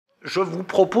je vous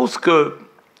propose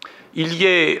qu'il y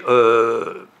ait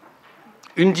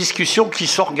une discussion qui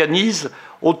s'organise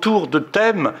autour de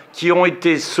thèmes qui ont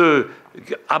été ceux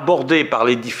abordés par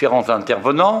les différents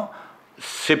intervenants.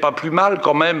 C'est pas plus mal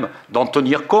quand même d'en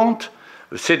tenir compte.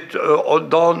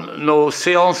 Dans nos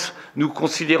séances, nous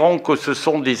considérons que ce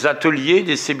sont des ateliers,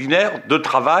 des séminaires de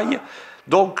travail.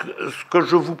 Donc, ce que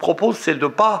je vous propose, c'est de ne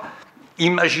pas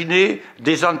imaginer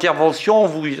des interventions,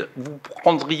 vous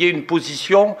prendriez une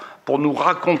position pour nous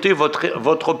raconter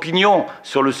votre opinion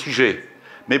sur le sujet,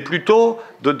 mais plutôt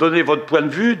de donner votre point de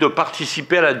vue, de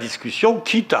participer à la discussion,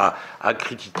 quitte à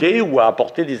critiquer ou à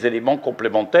apporter des éléments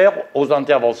complémentaires aux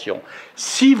interventions.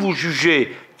 Si vous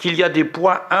jugez qu'il y a des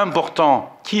points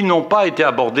importants qui n'ont pas été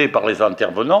abordés par les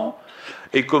intervenants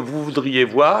et que vous voudriez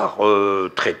voir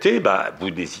traités, ben,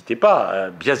 vous n'hésitez pas, hein,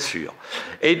 bien sûr.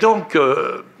 Et donc,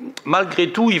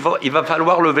 malgré tout, il va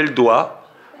falloir lever le doigt,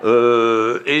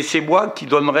 et c'est moi qui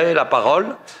donnerai la parole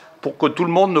pour que tout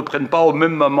le monde ne prenne pas au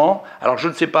même moment. Alors, je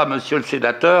ne sais pas, monsieur le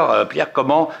sénateur, Pierre,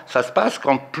 comment ça se passe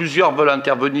quand plusieurs veulent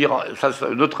intervenir, ça se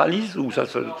neutralise ou ça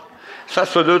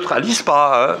se neutralise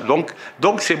pas, hein.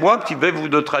 Donc c'est moi qui vais vous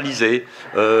neutraliser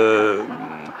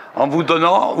en vous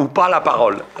donnant ou pas la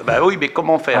parole. Ben oui, mais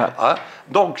comment faire, hein?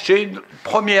 Donc j'ai une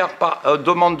première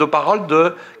demande de parole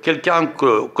de quelqu'un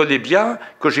que je connais bien,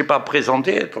 que je n'ai pas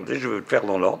présenté. Attendez, je vais le faire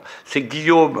dans l'ordre. C'est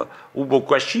Guillaume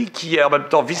Ouzoulias, qui est en même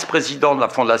temps vice-président de la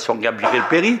Fondation Gabriel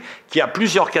Péry, qui a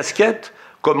plusieurs casquettes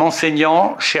comme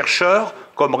enseignant, chercheur,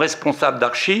 comme responsable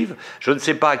d'archives. Je ne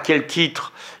sais pas à quel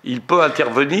titre il peut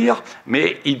intervenir,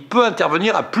 mais il peut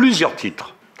intervenir à plusieurs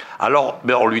titres. Alors,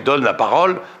 ben on lui donne la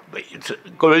parole.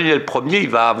 Comme il est le premier, il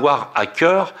va avoir à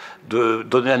cœur de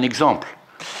donner un exemple,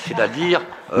 c'est-à-dire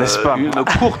une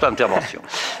courte intervention.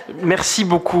 Merci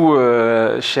beaucoup,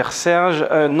 cher Serge.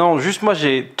 Non, juste moi,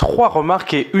 j'ai 3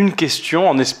 remarques et une question,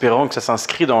 en espérant que ça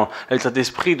s'inscrit dans l'état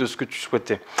d'esprit de ce que tu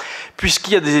souhaitais.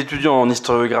 Puisqu'il y a des étudiants en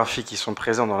historiographie qui sont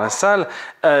présents dans la salle,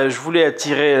 je voulais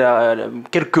attirer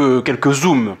quelques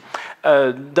zooms.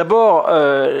 D'abord,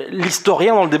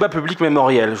 l'historien dans le débat public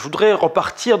mémoriel. Je voudrais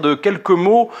repartir de quelques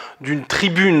mots d'une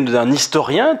tribune d'un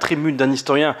historien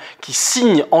qui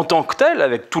signe en tant que tel,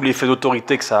 avec tous les faits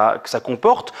d'autorité que ça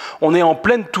comporte. On est en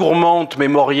pleine tourmente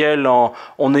mémorielle,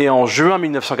 on est en juin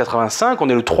 1985, on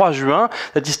est le 3 juin.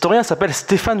 Cet historien s'appelle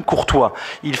Stéphane Courtois.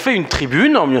 Il fait une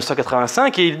tribune en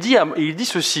 1985 et il dit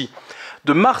ceci.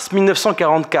 De mars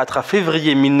 1944 à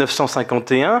février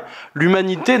 1951,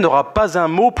 l'humanité n'aura pas un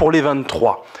mot pour les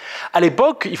 23. À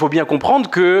l'époque, il faut bien comprendre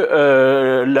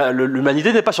que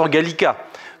l'humanité n'est pas sur Gallica.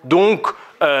 Donc,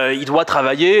 il doit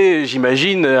travailler,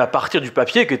 j'imagine, à partir du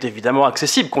papier qui est évidemment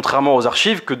accessible, contrairement aux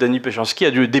archives que Denis Peschanski a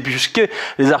dû débusquer,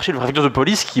 les archives de la préfecture de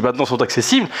police qui maintenant sont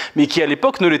accessibles, mais qui à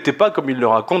l'époque ne l'étaient pas, comme il le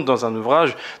raconte dans un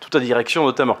ouvrage, Toute la direction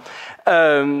notamment.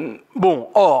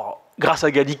 Grâce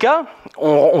à Gallica,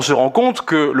 on se rend compte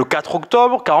que le 4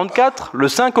 octobre 1944, le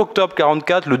 5 octobre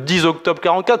 1944, le 10 octobre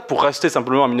 1944, pour rester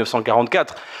simplement en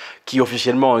 1944, qui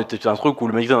officiellement était un truc où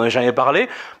l'humanité n'en avait jamais parlé,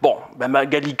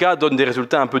 Gallica donne des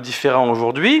résultats un peu différents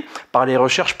aujourd'hui, par les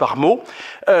recherches par mots.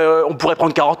 On pourrait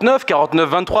prendre 49,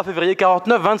 23 février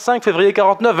 49, 25 février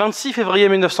 49, 26 février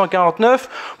 1949,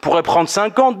 on pourrait prendre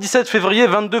 50, 17 février,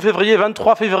 22 février,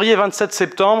 23 février, 27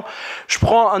 septembre. Je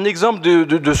prends un exemple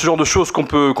de ce genre de choses qu'on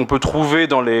peut trouver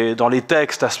dans les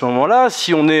textes à ce moment-là.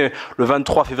 Si on est le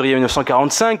 23 février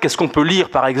 1945, qu'est-ce qu'on peut lire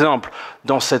par exemple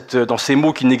dans ces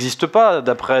mots qui n'existent pas,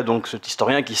 d'après donc cet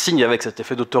historien qui signe avec cet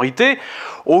effet d'autorité.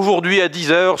 Aujourd'hui à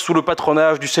 10h, sous le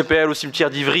patronage du CPL au cimetière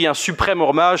d'Ivry, un suprême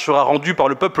hommage sera rendu par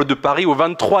le peuple de Paris aux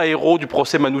 23 héros du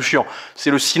procès Manouchian. C'est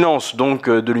le silence donc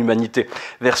de l'humanité,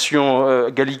 version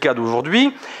Gallica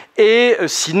d'aujourd'hui. Et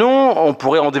sinon, on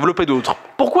pourrait en développer d'autres.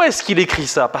 Pourquoi est-ce qu'il écrit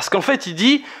ça? Parce qu'en fait, il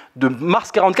dit de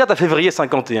mars 44 à février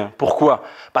 51. Pourquoi?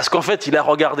 Parce qu'en fait, il a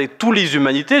regardé tous les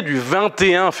humanités du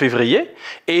 21 février,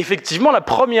 et effectivement, la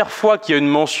première fois qu'il y a une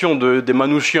mention des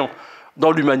Manouchians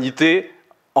dans l'humanité,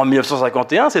 en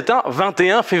 1951, c'est un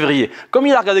 21 février. Comme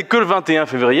il a regardé que le 21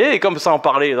 février, et comme ça en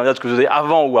parlait dans les dates que je faisais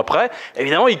avant ou après,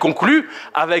 évidemment, il conclut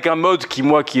avec un mode qui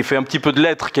ai fait un petit peu de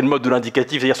lettres, qui est le mode de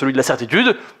l'indicatif, c'est-à-dire celui de la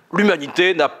certitude.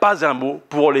 L'humanité n'a pas un mot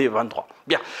pour les 23.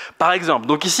 Bien. Par exemple,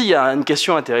 donc ici, il y a une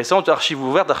question intéressante, archives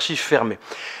ouvertes, archives fermées.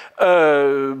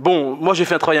 Moi j'ai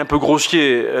fait un travail un peu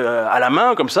grossier à la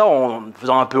main, comme ça, en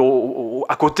faisant un peu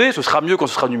à côté, ce sera mieux quand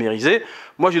ce sera numérisé.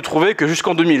 Moi j'ai trouvé que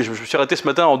jusqu'en 2000, je me suis arrêté ce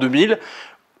matin en 2000,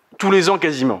 tous les ans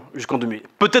quasiment, jusqu'en 2000.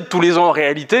 Peut-être tous les ans en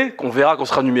réalité, qu'on verra quand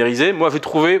sera numérisé. Moi j'ai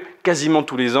trouvé quasiment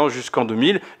tous les ans jusqu'en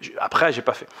 2000, après j'ai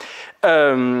pas fait.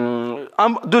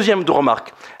 Deuxième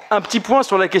remarque. Un petit point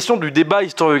sur la question du débat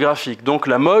historiographique. Donc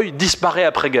la MOI disparaît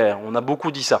après-guerre. On a beaucoup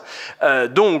dit ça. Pierre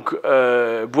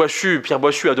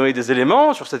Boichu a donné des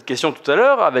éléments sur cette question tout à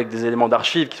l'heure, avec des éléments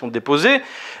d'archives qui sont déposés,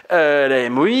 la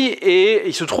MOI, et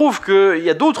il se trouve qu'il y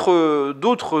a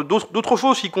d'autres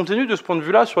choses qui continuent de ce point de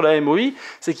vue-là sur la MOI,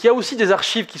 c'est qu'il y a aussi des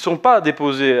archives qui ne sont pas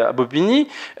déposées à Bobigny,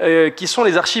 qui sont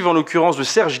les archives en l'occurrence de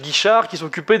Serge Guichard, qui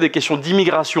s'occupait des questions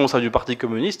d'immigration au sein du Parti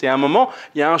communiste, et à un moment,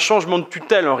 il y a un changement de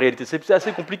tutelle en réalité. C'est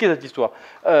assez compliqué cette histoire,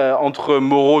 entre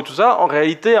Moreau et tout ça. En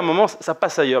réalité, à un moment, ça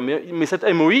passe ailleurs. Mais cette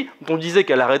MOI, dont on disait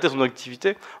qu'elle arrêtait son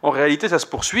activité, en réalité, ça se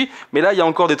poursuit. Mais là, il y a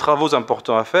encore des travaux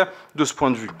importants à faire de ce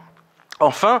point de vue.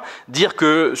 Enfin, dire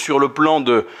que sur le plan,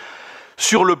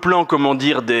 comment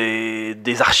dire, des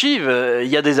archives, il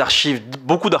y a des archives,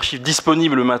 beaucoup d'archives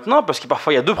disponibles maintenant, parce que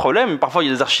parfois il y a deux problèmes. Parfois il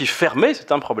y a des archives fermées,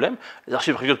 c'est un problème. Les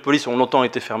archives privées de police ont longtemps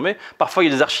été fermées. Parfois il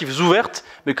y a des archives ouvertes,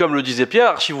 mais comme le disait Pierre,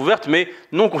 archives ouvertes mais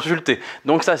non consultées.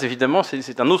 Donc ça, évidemment,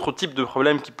 c'est un autre type de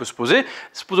problème qui peut se poser.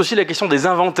 Se pose aussi la question des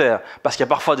inventaires, parce qu'il y a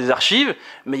parfois des archives,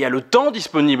 mais il y a le temps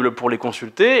disponible pour les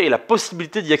consulter et la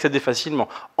possibilité d'y accéder facilement,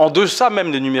 en deçà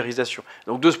même des numérisations.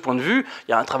 Donc de ce point de vue,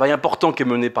 il y a un travail important qui est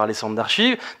mené par les centres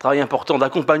d'archives, travail important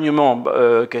d'accompagnement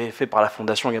qui est fait par la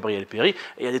Fondation Gabriel Péri, et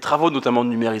il y a des travaux notamment de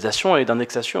numérisation et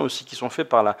d'indexation aussi qui sont faits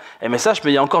par la MSH,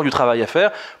 mais il y a encore du travail à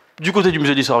faire du côté du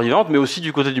musée d'histoire vivante, mais aussi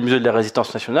du côté du musée de la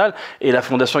résistance nationale, et la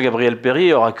Fondation Gabriel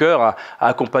Péri aura cœur à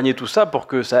accompagner tout ça pour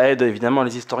que ça aide évidemment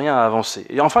les historiens à avancer.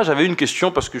 Et enfin, j'avais une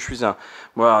question, parce que je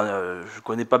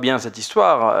connais pas bien cette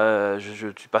histoire, je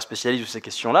ne suis pas spécialiste de ces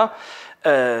questions-là.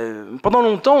 Pendant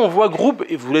longtemps, on voit groupe,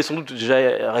 et vous l'avez sans doute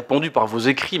déjà répondu par vos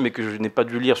écrits, mais que je n'ai pas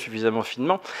dû lire suffisamment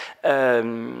finement,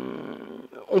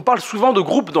 on parle souvent de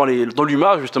groupes dans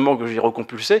l'UMA, justement, que j'ai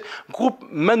recompulsé, groupe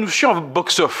Manouchian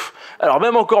box-off. Alors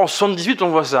même encore en 78, on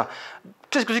voit ça.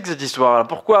 Qu'est-ce que c'est que cette histoire-là?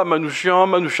 Pourquoi Manouchian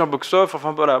box-off?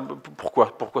 Enfin voilà,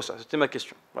 pourquoi ça? C'était ma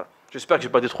question. Voilà. J'espère que je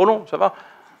n'ai pas été trop long, ça va?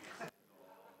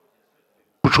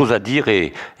 Beaucoup de choses à dire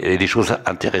et des choses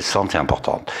intéressantes et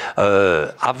importantes.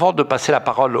 Avant de passer la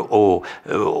parole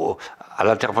à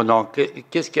l'intervenant,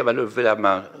 qu'est-ce qui va lever la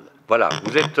main? Voilà,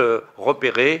 vous êtes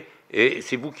repéré et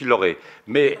c'est vous qui l'aurez.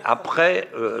 Mais après,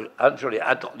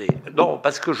 attendez, non,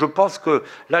 parce que je pense que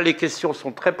là, les questions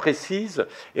sont très précises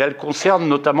et elles concernent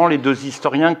notamment les deux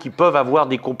historiens qui peuvent avoir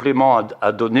des compléments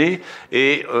à donner.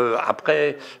 Et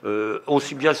après,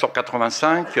 aussi bien sur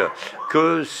 85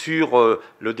 que sur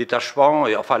le détachement,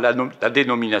 et enfin la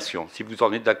dénomination, si vous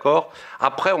en êtes d'accord.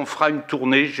 Après, on fera une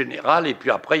tournée générale et puis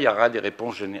après, il y aura des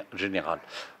réponses générales.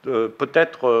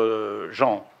 Peut-être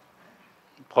Jean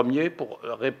premier pour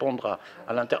répondre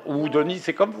à l'inter... Ou Denis,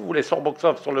 c'est comme vous voulez, sur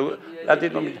box-off, sur la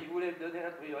dénomination. Il voulait donner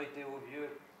la priorité aux vieux,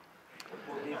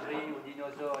 aux débris, aux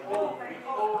dinosaures.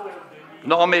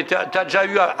 Non, mais tu as déjà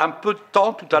eu un peu de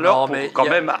temps tout à l'heure pour quand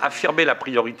même affirmer la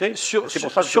priorité. Sur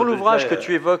l'ouvrage que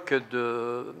tu évoques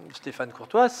de Stéphane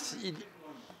Courtois,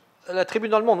 La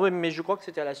Tribune dans le Monde, oui, mais je crois que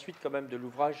c'était à la suite quand même de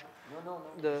l'ouvrage.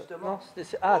 Non,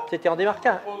 c'était en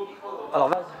démarquant. Alors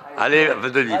vas-y. Allez,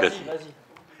 Denis, vas-y.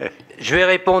 Je vais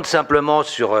répondre simplement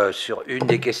sur une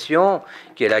des questions,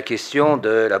 qui est la question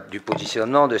du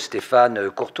positionnement de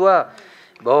Stéphane Courtois.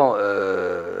 Bon,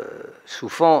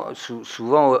 souvent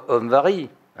homme varie.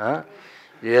 Hein.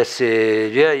 Il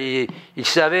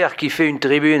s'avère qu'il fait une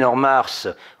tribune en mars,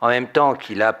 en même temps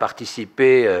qu'il a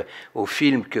participé au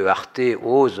film que Arte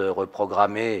ose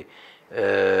reprogrammer,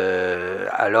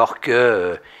 alors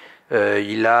que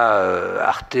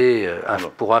Arte,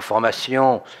 pour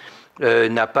information,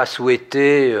 n'a pas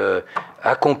souhaité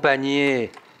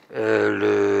accompagner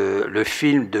le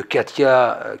film de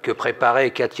Katia, que préparait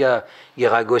Katia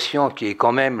Guiragossian, qui est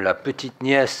quand même la petite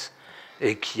nièce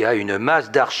et qui a une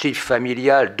masse d'archives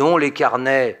familiales, dont les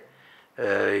carnets.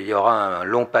 Il y aura un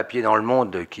long papier dans Le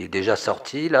Monde qui est déjà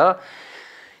sorti, là,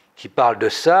 qui parle de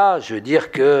ça. Je veux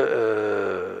dire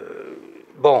que,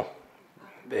 bon,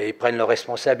 ils prennent leurs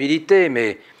responsabilités,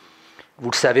 mais vous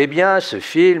le savez bien, ce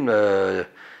film...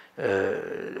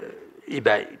 il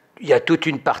y a toute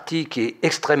une partie qui est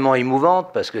extrêmement émouvante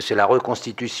parce que c'est la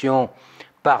reconstitution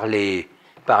par les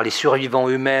survivants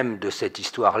eux-mêmes de cette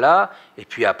histoire-là, et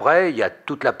puis après il y a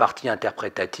toute la partie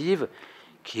interprétative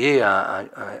qui est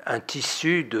un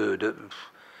tissu de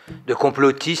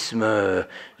complotisme,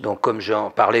 donc comme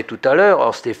j'en parlais tout à l'heure.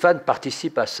 Or Stéphane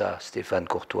participe à ça, Stéphane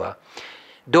Courtois.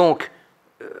 Donc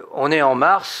on est en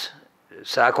mars,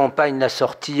 ça accompagne la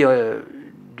sortie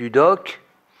du doc.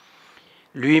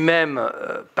 Lui-même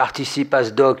participe à ce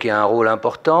doc et a un rôle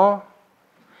important,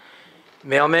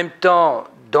 mais en même temps,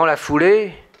 dans la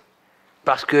foulée,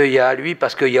 parce qu'il y a lui,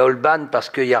 parce qu'il y a Holban, parce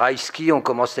qu'il y a Raïski, on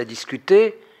commence à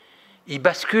discuter, il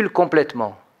bascule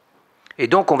complètement. Et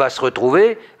donc on va se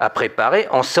retrouver à préparer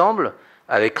ensemble,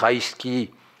 avec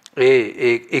Raïski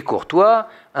et Courtois,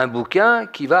 un bouquin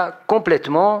qui va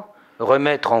complètement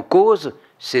remettre en cause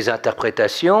ces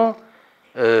interprétations,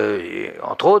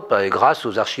 entre autres grâce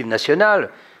aux archives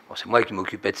nationales. Bon, c'est moi qui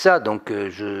m'occupais de ça, donc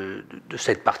de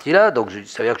cette partie-là, donc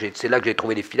c'est là que j'ai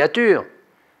trouvé les filatures.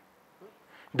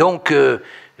 Donc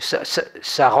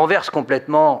ça renverse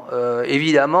complètement,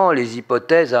 évidemment, les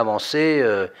hypothèses avancées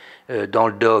dans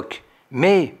le doc.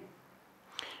 Mais,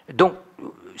 donc,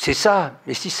 c'est ça.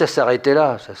 Mais si ça s'arrêtait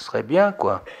là, ça serait bien,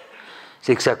 quoi.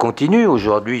 C'est que ça continue.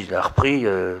 Aujourd'hui, il a repris...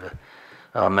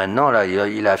 alors maintenant, là,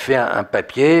 il a fait un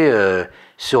papier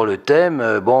sur le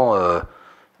thème.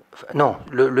 Non,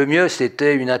 le mieux,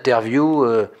 c'était une interview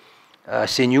à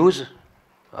CNews.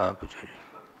 Ah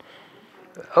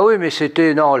oui, mais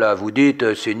c'était... Non, là, vous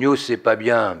dites, CNews, c'est pas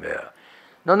bien.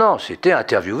 Mais, non, c'était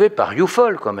interviewé par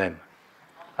YouFol, quand même.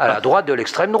 À la droite de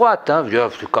l'extrême droite. Hein.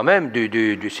 C'est quand même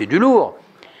c'est du lourd.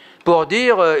 Pour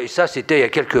dire, et ça, c'était il y a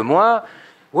quelques mois,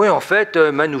 oui, en fait,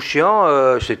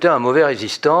 Manouchian, c'était un mauvais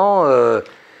résistant,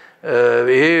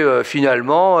 et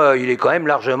finalement, il est quand même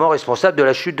largement responsable de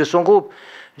la chute de son groupe.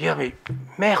 Dire, mais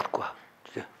merde, quoi.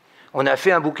 On a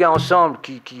fait un bouquin ensemble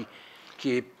qui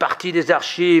est parti des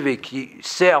archives et qui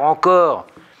sert encore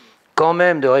quand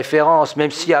même de référence, même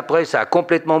si après ça a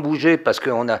complètement bougé parce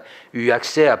qu'on a eu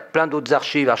accès à plein d'autres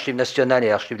archives, archives nationales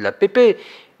et archives de la PP.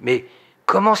 Mais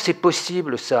comment c'est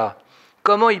possible, ça?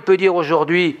 Comment il peut dire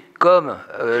aujourd'hui, comme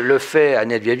le fait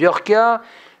Annette Vieviorka,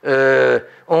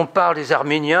 on parle des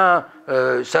Arméniens,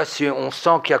 on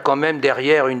sent qu'il y a quand même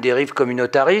derrière une dérive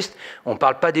communautariste, on ne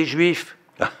parle pas des Juifs.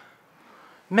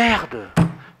 Merde!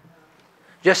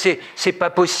 C'est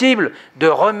pas possible de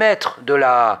remettre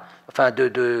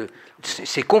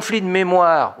ces conflits de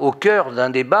mémoire au cœur d'un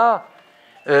débat,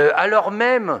 alors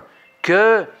même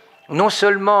que non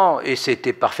seulement, et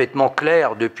c'était parfaitement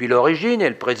clair depuis l'origine, et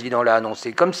le président l'a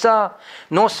annoncé comme ça,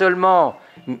 non seulement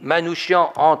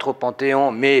Manouchian entre au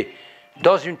Panthéon, mais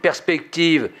dans une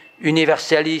perspective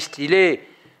universaliste,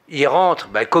 il rentre,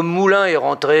 comme Moulin est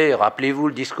rentré, rappelez-vous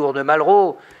le discours de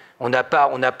Malraux, on n'a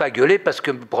pas gueulé parce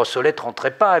que Brossolette ne rentrait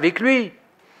pas avec lui.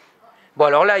 Bon,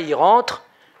 alors là, il rentre,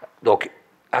 donc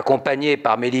accompagné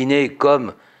par Méliné,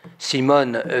 comme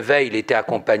Simone Veil était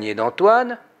accompagnée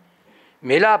d'Antoine.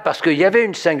 Mais là, parce qu'il y avait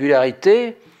une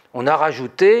singularité, on a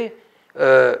rajouté,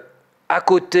 à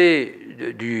côté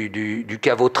du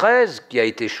caveau 13, qui a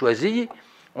été choisi,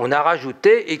 on a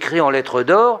rajouté, écrit en lettres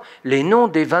d'or, les noms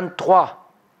des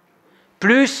 23,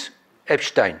 plus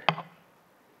Epstein.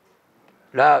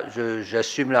 Là,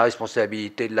 j'assume la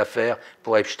responsabilité de l'affaire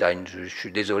pour Epstein. Je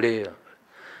suis désolé.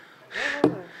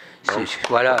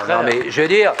 Voilà, non, mais je veux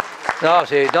dire, non,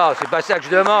 c'est pas ça que je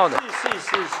demande.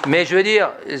 Mais je veux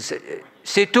dire,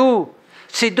 c'est tout.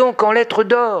 C'est donc en lettres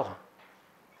d'or.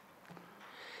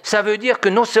 Ça veut dire que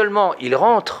non seulement ils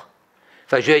rentrent,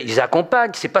 ils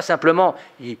accompagnent, c'est pas simplement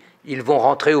ils vont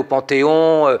rentrer au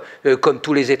Panthéon comme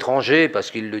tous les étrangers,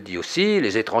 parce qu'il le dit aussi,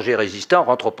 les étrangers résistants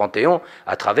rentrent au Panthéon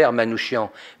à travers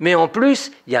Manouchian. Mais en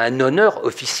plus, il y a un honneur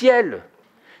officiel,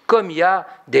 comme il y a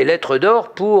des lettres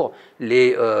d'or pour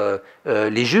les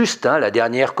justes, hein, la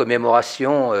dernière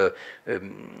commémoration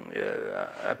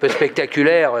un peu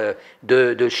spectaculaire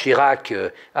de Chirac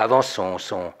avant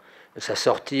sa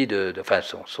sortie,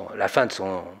 la fin de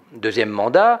son deuxième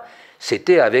mandat.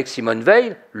 C'était avec Simone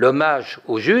Veil, l'hommage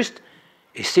aux justes,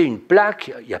 et c'est une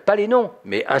plaque, il n'y a pas les noms,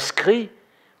 mais inscrit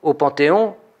au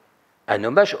Panthéon, un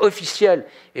hommage officiel.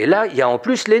 Et là, il y a en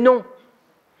plus les noms.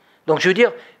 Donc je veux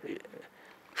dire, il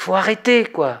faut arrêter,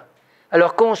 quoi.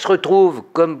 Alors quand on se retrouve,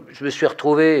 comme je me suis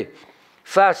retrouvé,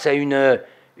 face à une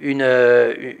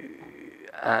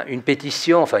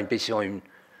pétition, je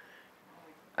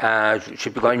sais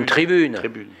plus quoi, une tribune.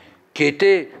 Qui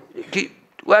était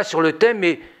sur le thème,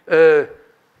 mais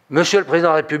Monsieur le Président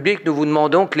de la République, nous vous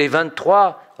demandons que les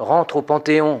 23 rentrent au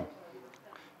Panthéon.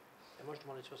 Et moi, je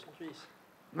demandais 68.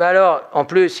 Mais alors, en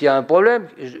plus, il y a un problème.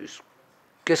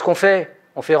 Qu'est-ce qu'on fait?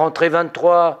 On fait rentrer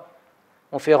 23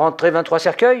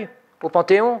 cercueils au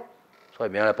Panthéon? Ce serait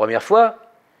bien la première fois.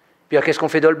 Puis qu'est-ce qu'on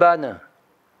fait d'Olban?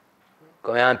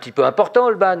 Quand même un petit peu important,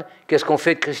 Olban. Qu'est-ce qu'on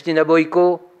fait de Christina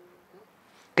Boïco?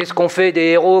 Qu'est-ce qu'on fait des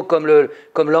héros comme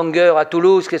Langer à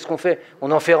Toulouse? Qu'est-ce qu'on fait?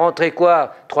 On en fait rentrer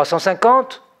quoi?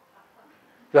 350?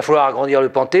 Il va falloir agrandir le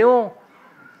Panthéon.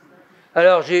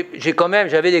 Alors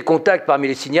j'avais des contacts parmi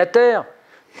les signataires.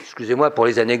 Excusez-moi pour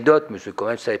les anecdotes, mais quand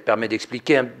même ça permet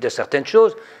d'expliquer certaines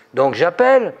choses. Donc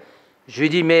j'appelle. Je lui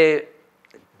dis, mais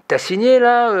t'as signé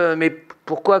là? Mais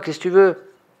pourquoi? Qu'est-ce que tu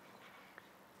veux?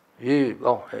 Je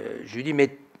lui dis,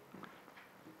 mais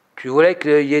tu voulais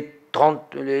qu'il y ait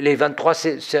les 23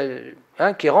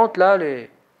 qui rentrent là, les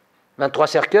 23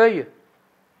 cercueils?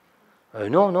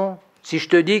 Non, non. Si je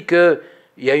te dis qu'il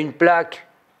y a une plaque,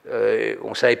 on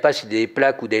ne savait pas si des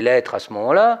plaques ou des lettres à ce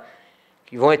moment-là,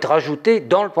 qui vont être ajoutées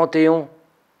dans le Panthéon.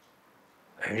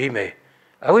 Elle me dit, mais...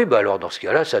 Ah oui, bah alors dans ce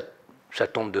cas-là, ça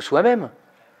tombe de soi-même.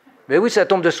 Mais oui, ça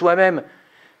tombe de soi-même.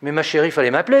 Mais ma chérie, il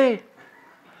fallait m'appeler.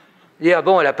 Elle dit, ah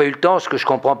bon, elle n'a pas eu le temps, ce que je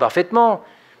comprends parfaitement.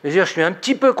 Mais je suis un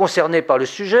petit peu concerné par le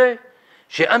sujet,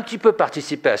 j'ai un petit peu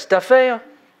participé à cette affaire,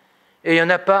 et il n'y en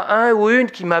a pas un ou une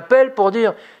qui m'appelle pour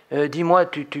dire, dis-moi,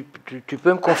 tu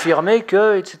peux me confirmer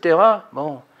que, etc.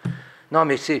 Bon. Non,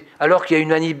 mais c'est... Alors qu'il y a une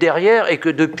manip derrière, et que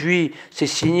depuis, c'est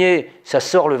signé, ça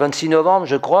sort le 26 novembre,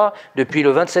 je crois, depuis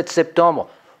le 27 septembre,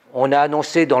 on a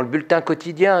annoncé dans le bulletin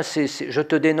quotidien, je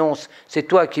te dénonce, c'est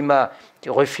toi qui m'as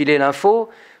refilé l'info,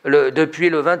 depuis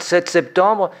le 27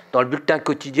 septembre, dans le bulletin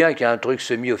quotidien, qui est un truc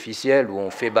semi-officiel, où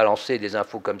on fait balancer des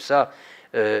infos comme ça,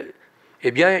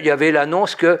 eh bien, il y avait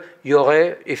l'annonce qu'il y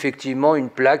aurait effectivement une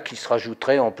plaque qui se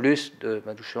rajouterait en plus de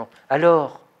Manouchian.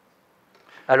 Alors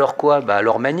quoi? Ben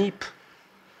alors manip.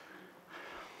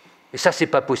 Et ça, c'est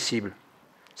pas possible.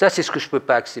 Ça, c'est ce que je peux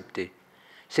pas accepter.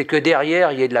 C'est que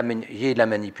derrière, il y ait de la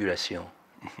manipulation.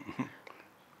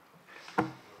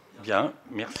 Bien,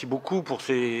 merci beaucoup pour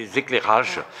ces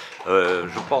éclairages.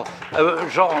 Je pense.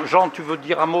 Jean, tu veux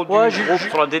dire un mot du groupe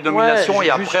sur la dénomination et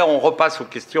après on repasse aux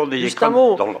questions des juste un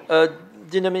mot.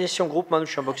 Dénomination groupe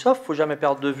Manouchian Box-Off, il ne faut jamais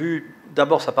perdre de vue.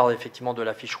 D'abord, ça parle effectivement de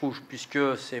l'affiche rouge, puisque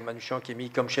c'est Manouchian qui est mis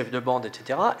comme chef de bande,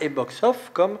 etc. Et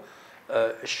Box-Off comme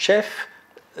chef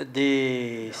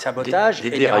des sabotages, des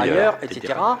dérailleurs,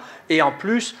 etc. Et en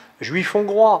plus, juif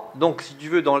hongrois. Donc, si tu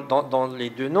veux, dans les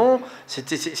deux noms,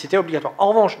 c'était obligatoire. En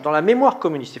revanche, dans la mémoire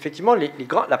communiste, effectivement,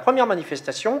 la première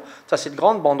manifestation, ça, cette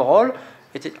grande banderole,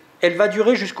 elle va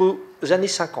durer jusqu'aux années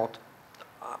 50.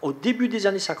 Au début des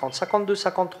années 50, 52,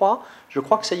 53, je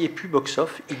crois que ça y est plus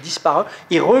Box-Off, il disparaît.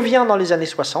 Il revient dans les années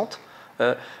 60,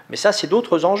 mais ça, c'est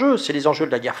d'autres enjeux. C'est les enjeux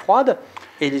de la guerre froide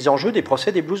et les enjeux des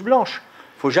procès des blouses blanches.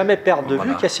 Il ne faut jamais perdre de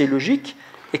vue qu'il y a ces logiques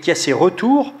et qu'il y a ces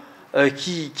retours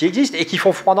qui existent et qui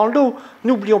font froid dans le dos.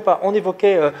 N'oublions pas, on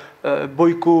évoquait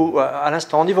Boyko à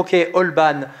l'instant, on évoquait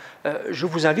Holban. Je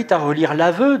vous invite à relire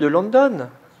l'aveu de London.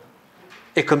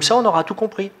 Et comme ça, on aura tout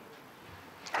compris.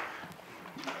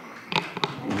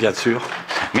 Bien sûr.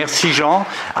 Merci Jean.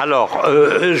 Alors,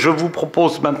 je vous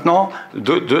propose maintenant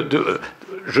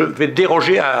je vais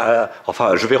déroger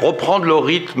enfin, je vais reprendre le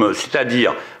rythme,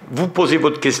 c'est-à-dire, vous posez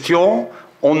votre question,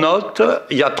 on note,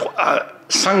 il y a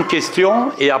 5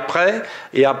 questions, et après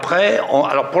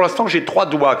alors pour l'instant, j'ai 3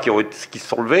 doigts qui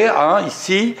sont levés, un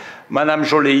ici, Madame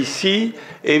Jolet ici,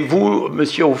 et vous,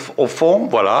 monsieur, au fond,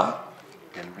 voilà.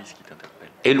 Il y a Louise qui t'interpelle.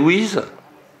 Et Louise ?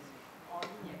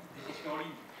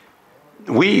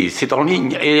 Oui, c'est en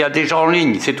ligne, et il y a des gens en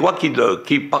ligne. C'est toi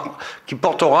qui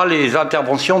portera les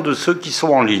interventions de ceux qui sont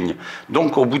en ligne.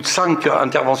 Donc, au bout de 5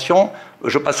 interventions,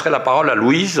 je passerai la parole à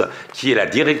Louise, qui est la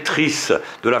directrice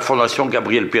de la Fondation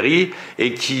Gabriel Péry,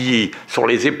 et qui, sur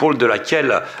les épaules de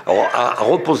laquelle a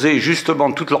reposé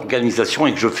justement toute l'organisation,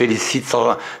 et que je félicite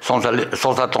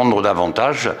sans attendre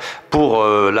davantage, pour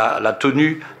la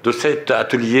tenue de cet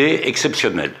atelier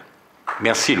exceptionnel.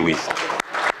 Merci, Louise.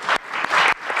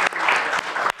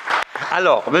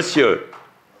 Alors, monsieur,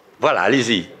 voilà,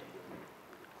 allez-y.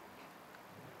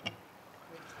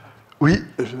 Oui,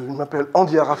 je m'appelle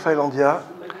Andia, Raphaël Andia.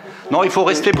 Non, il faut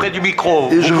rester près du micro.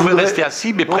 Vous pouvez rester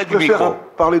assis, mais près du micro.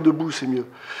 Parler debout, c'est mieux.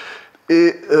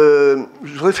 Et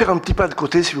je voudrais faire un petit pas de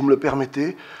côté, si vous me le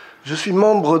permettez. Je suis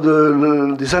membre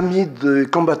des Amis des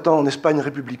combattants en Espagne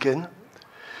républicaine.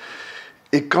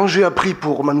 Et quand j'ai appris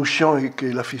pour Manouchian et que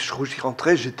l'affiche rouge y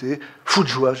rentrait, j'étais fou de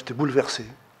joie, j'étais bouleversé.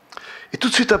 Et tout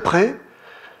de suite après,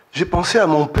 j'ai pensé à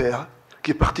mon père,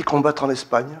 qui est parti combattre en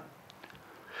Espagne.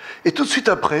 Et tout de suite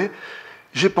après,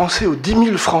 j'ai pensé aux 10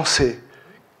 000 Français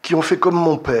qui ont fait comme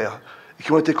mon père et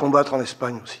qui ont été combattre en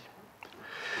Espagne aussi.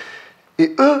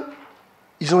 Et eux,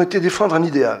 ils ont été défendre un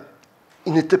idéal.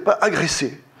 Ils n'étaient pas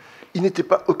agressés, ils n'étaient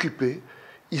pas occupés.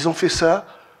 Ils ont fait ça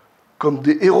comme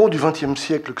des héros du XXe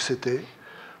siècle que c'était,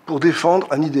 pour défendre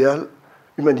un idéal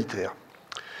humanitaire.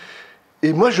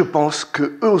 Et moi, je pense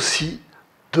qu'eux aussi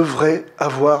devraient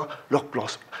avoir leur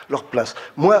place.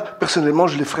 Moi, personnellement,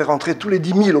 je les ferais rentrer tous les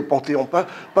 10 000 au Panthéon,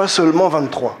 pas seulement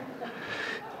 23.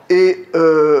 Et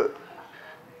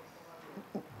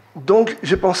donc,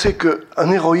 j'ai pensé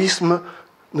qu'un héroïsme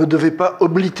ne devait pas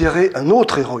oblitérer un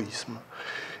autre héroïsme.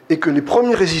 Et que les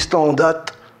premiers résistants en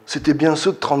date, c'était bien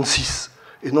ceux de 36,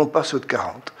 et non pas ceux de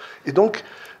 40. Et donc,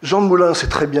 Jean Moulin, c'est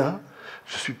très bien.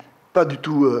 Je ne suis pas du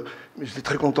tout... j'étais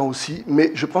très content aussi,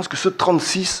 mais je pense que ceux de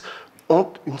 36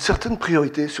 ont une certaine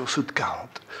priorité sur ceux de 40.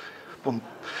 Bon.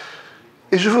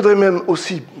 Et je voudrais même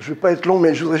aussi, je ne vais pas être long,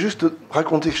 mais je voudrais juste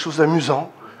raconter quelque chose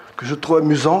d'amusant, que je trouve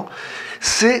amusant.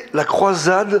 C'est la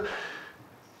croisade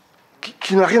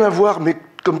qui n'a rien à voir, mais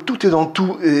comme tout est dans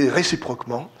tout et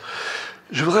réciproquement,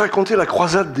 je voudrais raconter la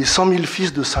croisade des 100 000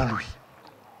 fils de Saint-Louis.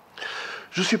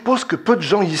 Je suppose que peu de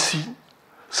gens ici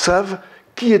savent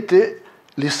qui étaient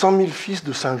les 100 000 fils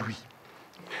de Saint-Louis.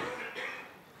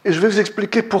 Et je vais vous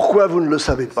expliquer pourquoi vous ne le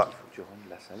savez pas.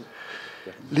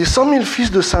 Les 100 000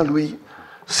 fils de Saint-Louis,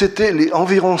 c'était les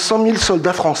environ 100 000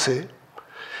 soldats français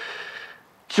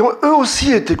qui ont eux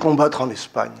aussi été combattre en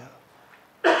Espagne.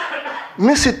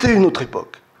 Mais c'était une autre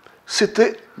époque.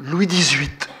 C'était Louis XVIII,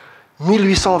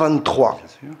 1823.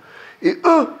 Et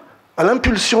eux, à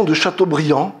l'impulsion de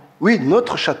Chateaubriand, oui,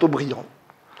 notre Chateaubriand,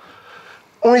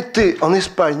 ont été en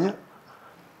Espagne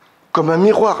comme un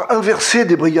miroir inversé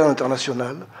des brigades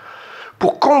internationales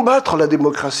pour combattre la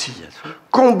démocratie,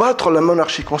 combattre la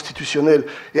monarchie constitutionnelle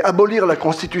et abolir la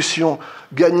constitution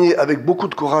gagnée avec beaucoup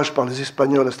de courage par les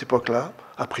Espagnols à cette époque-là,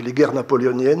 après les guerres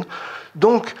napoléoniennes.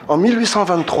 Donc, en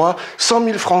 1823, 100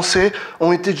 000 Français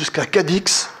ont été jusqu'à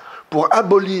Cadix pour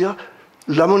abolir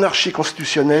la monarchie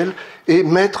constitutionnelle et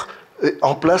mettre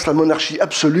en place la monarchie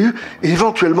absolue et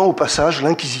éventuellement, au passage,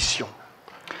 l'Inquisition.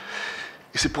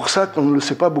 Et c'est pour ça qu'on ne le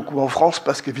sait pas beaucoup en France,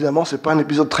 parce qu'évidemment, ce n'est pas un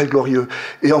épisode très glorieux.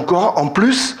 Et encore, en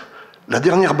plus, la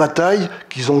dernière bataille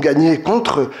qu'ils ont gagnée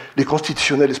contre les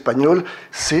constitutionnels espagnols,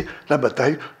 c'est la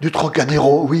bataille du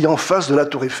Trocadéro, oui, en face de la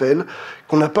Tour Eiffel,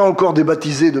 qu'on n'a pas encore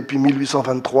débaptisée depuis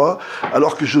 1823,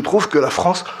 alors que je trouve que la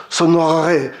France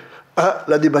s'honorerait à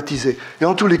la débaptiser. Et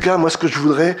en tous les cas, moi, ce que je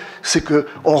voudrais, c'est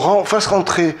qu'on fasse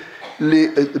rentrer les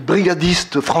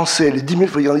brigadistes français, les 10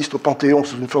 000 brigadistes au Panthéon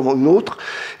sous une forme ou une autre.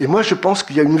 Et moi, je pense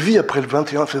qu'il y a une vie après le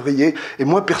 21 février. Et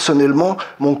moi, personnellement,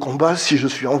 mon combat, si je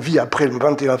suis en vie après le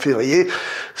 21 février,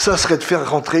 ça serait de faire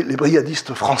rentrer les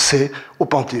brigadistes français au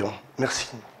Panthéon. Merci.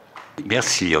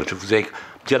 Merci. Je vous ai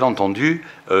bien entendu.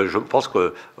 Je pense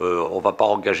qu'on ne va pas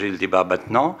engager le débat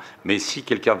maintenant, mais si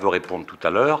quelqu'un veut répondre tout à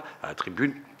l'heure à la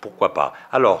tribune, pourquoi pas.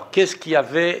 Alors, qu'est-ce qui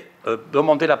avait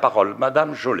demandé la parole?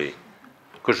 Madame Jolet,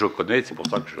 que je connais, c'est pour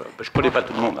ça que je ne connais pas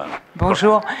tout le monde. Hein.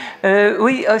 Bonjour.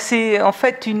 Oui, c'est en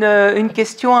fait une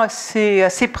question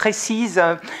assez précise,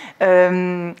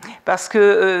 parce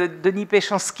que Denis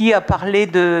Peschanski a parlé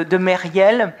de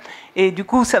Mériel, et du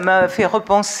coup, ça m'a fait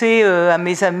repenser à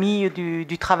mes amis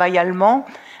du travail allemand,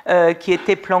 qui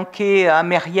étaient planqués à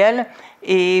Mériel.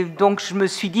 Et donc je me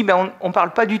suis dit, on ne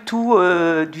parle pas du tout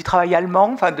du travail allemand,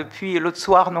 enfin depuis l'autre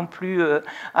soir non plus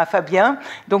à Fabien.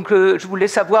 Donc je voulais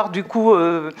savoir du coup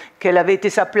quelle avait été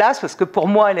sa place, parce que pour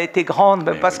moi elle a été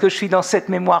grande, parce que je suis dans cette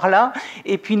mémoire-là.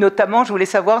 Et puis notamment, je voulais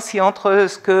savoir si entre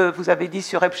ce que vous avez dit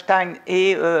sur Epstein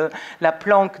et la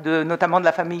planque notamment de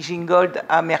la famille Gingold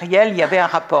à Mériel, il y avait un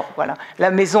rapport. Voilà.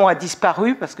 La maison a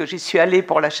disparu parce que j'y suis allée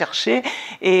pour la chercher,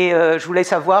 et je voulais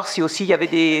savoir si aussi il y avait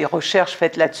des recherches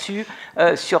faites là-dessus,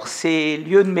 sur ces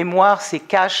lieux de mémoire, ces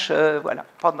caches, voilà,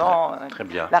 pendant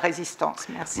la résistance.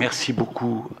 Merci. Merci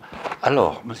beaucoup.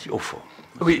 Alors, monsieur, au fond.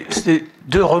 Oui, c'est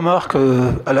deux remarques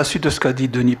à la suite de ce qu'a dit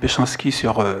Denis Peschanski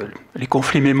sur les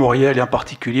conflits mémoriels, et en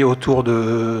particulier autour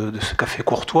de ce qu'a fait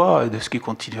Courtois et de ce qu'il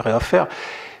continuerait à faire.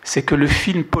 C'est que le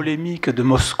film polémique de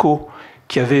Moscou,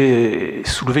 qui avait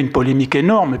soulevé une polémique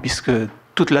énorme, puisque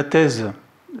toute la thèse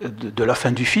de la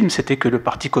fin du film, c'était que le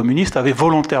Parti communiste avait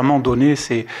volontairement donné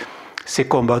ces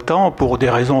combattants pour des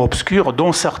raisons obscures,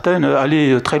 dont certaines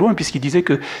allaient très loin, puisqu'ils disaient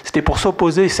que c'était pour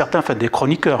s'opposer, certains, enfin des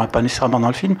chroniqueurs, hein, pas nécessairement dans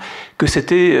le film, que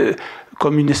c'était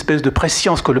comme une espèce de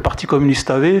prescience que le Parti communiste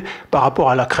avait par rapport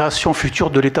à la création future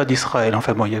de l'État d'Israël.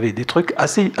 Enfin bon, il y avait des trucs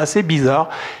assez bizarres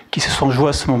qui se sont joués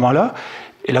à ce moment-là,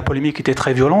 et la polémique était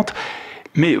très violente.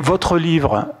 Mais votre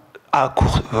livre,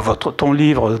 ton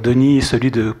livre, Denis,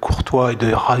 celui de Courtois et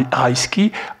de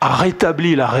Raïski, a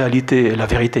rétabli la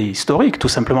vérité historique, tout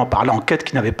simplement par l'enquête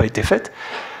qui n'avait pas été faite,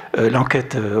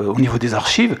 l'enquête au niveau des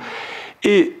archives.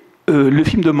 Et le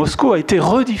film de Moscou a été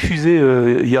rediffusé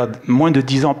il y a moins de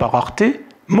 10 ans par Arte,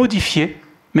 modifié,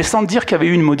 mais sans dire qu'il y avait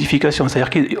eu une modification. C'est-à-dire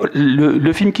que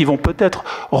le film qu'ils vont peut-être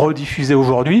rediffuser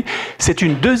aujourd'hui, c'est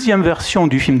une deuxième version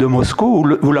du film de Moscou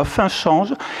où la fin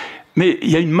change. Mais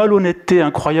il y a une malhonnêteté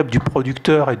incroyable du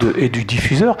producteur et du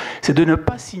diffuseur, c'est de ne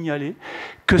pas signaler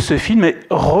que ce film est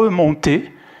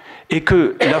remonté et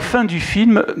que la fin du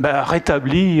film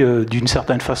rétablit d'une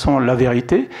certaine façon la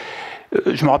vérité.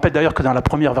 Je me rappelle d'ailleurs que dans la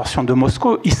première version de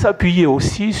Moscou, il s'appuyait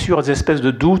aussi sur des espèces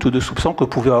de doutes ou de soupçons que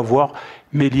pouvait avoir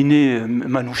Méliné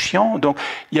Manouchian. Donc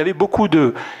il y avait beaucoup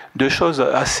de choses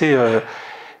assez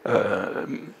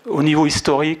au niveau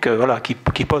historique, voilà,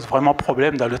 qui pose vraiment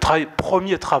problème dans le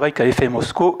premier travail qu'avait fait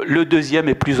Moscou. Le deuxième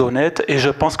est plus honnête, et je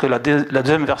pense que la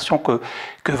deuxième version que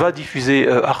va diffuser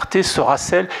Arte sera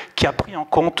celle qui a pris en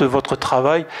compte votre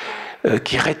travail,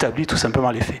 qui rétablit tout simplement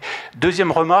les faits.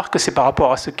 Deuxième remarque, c'est par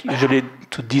rapport à ce que je l'ai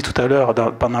dit tout à l'heure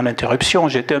pendant l'interruption.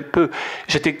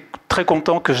 J'étais très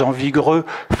content que Jean Vigreux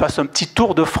fasse un petit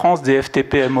tour de France des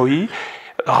FTP MOI,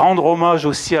 rendre hommage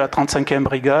aussi à la 35e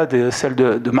brigade, celle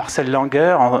de Marcel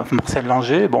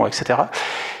Langer, bon, etc.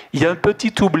 Il y a un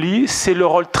petit oubli, c'est le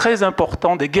rôle très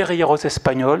important des guerrilleros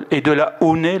espagnols et de la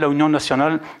UNE, la Union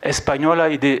nationale espagnole,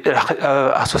 et des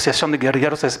associations de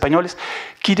guerrilleros espagnols,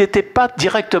 qui n'étaient pas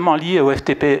directement liées au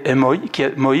FTP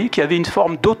MOI, qui avait une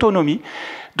forme d'autonomie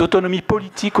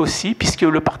politique aussi, puisque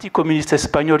le Parti communiste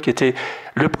espagnol, qui était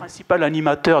le principal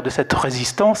animateur de cette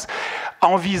résistance,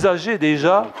 envisageait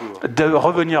déjà de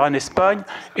revenir en Espagne.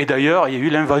 Et d'ailleurs, il y a eu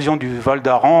l'invasion du Val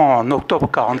d'Aran en octobre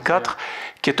 1944,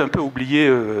 qui est un peu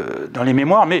oublié dans les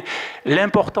mémoires, mais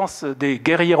l'importance des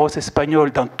guerrilleros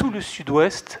espagnols dans tout le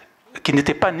sud-ouest, qui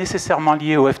n'étaient pas nécessairement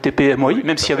liés au FTP MOI,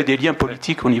 même s'il y avait des liens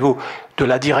politiques au niveau de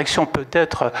la direction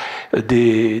peut-être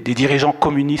des dirigeants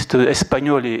communistes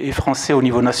espagnols et français au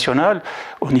niveau national,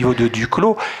 au niveau de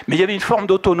Duclos, mais il y avait une forme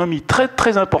d'autonomie très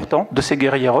très importante de ces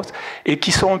guerrilleros et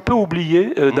qui sont un peu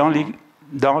oubliés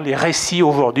dans les récits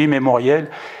aujourd'hui mémoriels.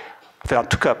 Enfin, en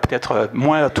tout cas, peut-être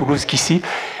moins à Toulouse qu'ici,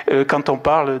 quand on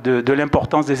parle de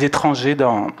l'importance des étrangers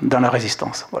dans la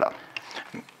résistance. Voilà.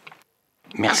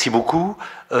 Merci beaucoup.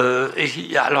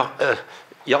 Il y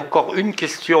a encore une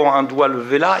question, un doigt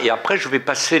levé là, et après je vais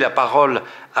passer la parole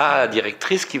à la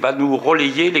directrice qui va nous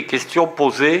relayer les questions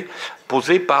posées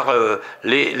par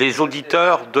les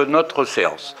auditeurs de notre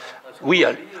séance. Oui,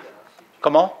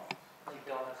 comment ?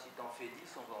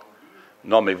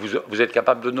 Non, mais vous êtes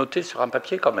capable de noter sur un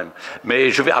papier quand même.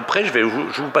 Mais je vais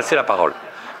vous passer la parole.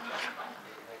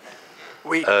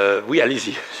 Oui. Oui,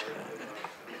 allez-y.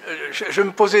 Je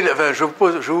vous pose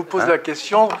la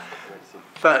question.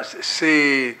 Enfin,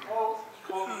 c'est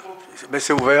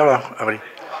ouvert là. Ah, oui.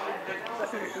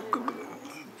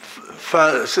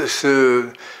 Enfin,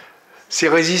 ces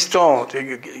résistants,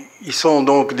 ils sont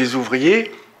donc des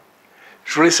ouvriers.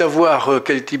 Je voulais savoir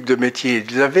quel type de métier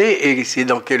ils avaient et c'est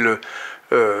dans quelle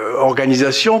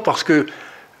organisation, parce que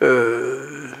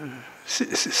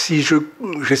si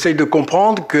j'essaye de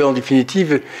comprendre qu'en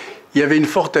définitive, il y avait une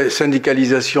forte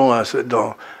syndicalisation à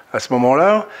ce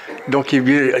moment-là, donc il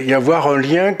va y avoir un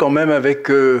lien quand même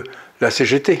avec la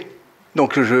CGT.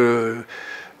 Donc je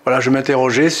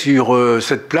m'interrogeais sur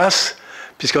cette place,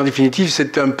 puisqu'en définitive,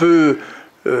 c'est un peu...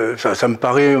 ça me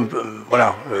paraît...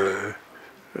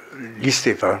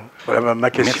 listé. Enfin, voilà ma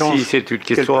question. Merci, c'est une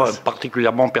question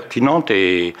particulièrement pertinente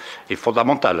et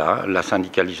fondamentale, hein, la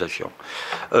syndicalisation.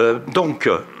 Donc,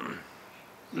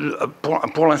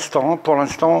 pour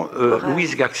l'instant,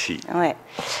 Louise Gaxi. Ouais.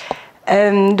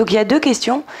 Donc il y a deux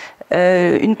questions.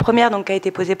 Une première donc, qui a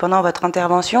été posée pendant votre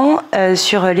intervention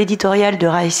sur l'éditorial de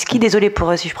Raïski, désolé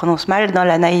si je prononce mal, dans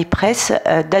la Naï Presse,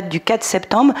 date du 4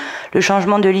 septembre. Le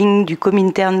changement de ligne du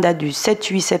Comintern date du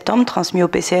 7-8 septembre, transmis au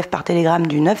PCF par télégramme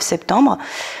du 9 septembre.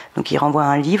 Donc il renvoie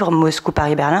un livre,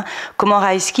 Moscou-Paris-Berlin. Comment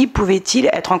Raïski pouvait-il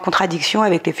être en contradiction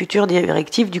avec les futures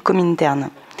directives du Comintern ?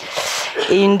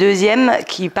 Et une deuxième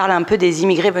qui parle un peu des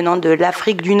immigrés venant de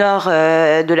l'Afrique du Nord,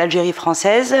 de l'Algérie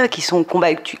française, qui ont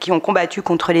combattu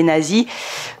contre les nazis,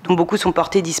 dont beaucoup sont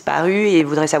portés disparus, et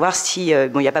voudrait savoir si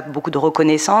il n'y a pas beaucoup de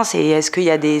reconnaissance, et est-ce qu'il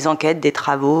y a des enquêtes, des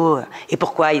travaux, et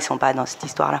pourquoi ils ne sont pas dans cette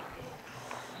histoire-là.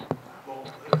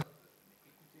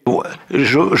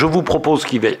 Je vous propose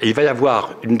qu'il va y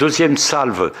avoir une deuxième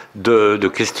salve de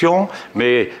questions,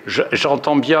 mais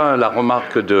j'entends bien la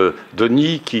remarque de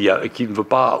Denis qui ne veut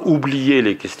pas oublier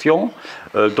les questions.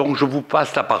 Donc je vous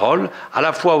passe la parole, à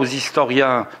la fois aux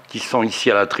historiens qui sont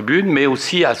ici à la tribune, mais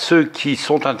aussi à ceux qui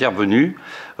sont intervenus.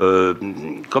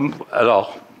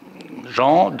 Alors,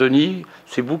 Jean, Denis,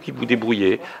 c'est vous qui vous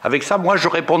débrouillez. Avec ça, moi, je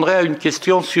répondrai à une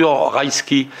question sur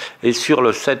Raïski et sur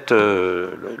le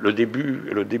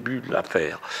début de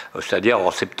l'affaire, c'est-à-dire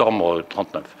en septembre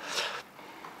 1939.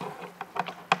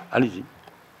 Allez-y.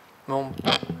 Bon,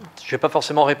 je ne vais pas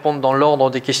forcément répondre dans l'ordre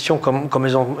des questions comme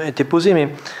elles ont été posées, mais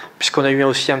puisqu'on a eu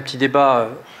aussi un petit débat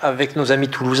avec nos amis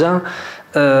toulousains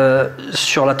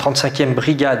sur la 35e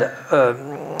brigade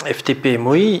FTP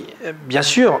MOI, bien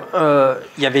sûr,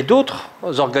 il y avait d'autres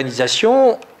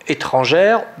organisations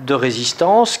étrangères de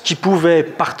résistance qui pouvaient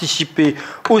participer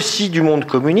aussi du monde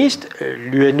communiste.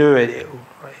 L'UNE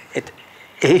est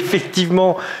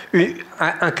effectivement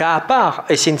un cas à part,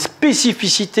 et c'est une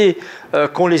spécificité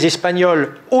qu'ont les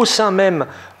Espagnols au sein même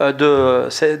de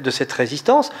cette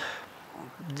résistance.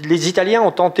 les Italiens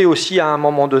ont tenté aussi à un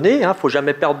moment donné, il ne faut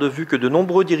jamais perdre de vue que de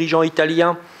nombreux dirigeants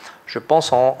italiens, je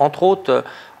pense entre autres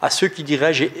à ceux qui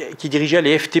dirigeaient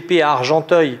les FTP à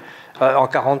Argenteuil en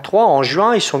 1943, en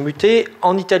juin, ils sont mutés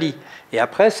en Italie. Et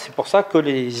après, c'est pour ça que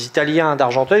les Italiens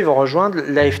d'Argenteuil vont rejoindre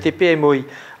la FTP MOI.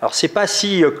 Alors, ce n'est pas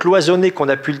si cloisonné qu'on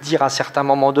a pu le dire à certains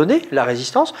moments donnés, la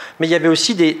résistance, mais il y avait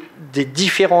aussi des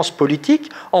différences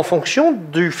politiques en fonction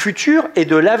du futur et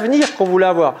de l'avenir qu'on voulait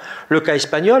avoir. Le cas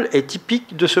espagnol est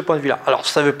typique de ce point de vue-là. Alors,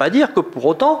 ça ne veut pas dire que pour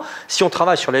autant, si on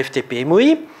travaille sur la FTP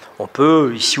MOI, on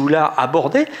peut ici ou là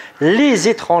aborder les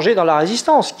étrangers dans la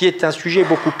résistance, qui est un sujet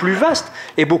beaucoup plus vaste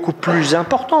et beaucoup plus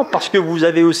important, parce que vous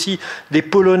avez aussi des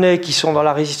Polonais qui sont dans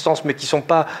la résistance, mais qui ne sont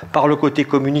pas par le côté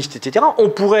communiste, etc. On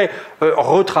pourrait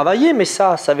retravailler, mais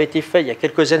ça avait été fait il y a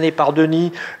quelques années par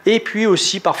Denis, et puis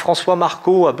aussi par François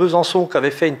Marcot à Besançon, qui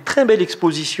avait fait une très belle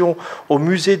exposition au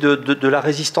musée de la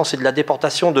résistance et de la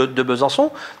déportation de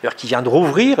Besançon, d'ailleurs qui vient de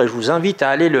rouvrir, et je vous invite à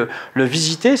aller le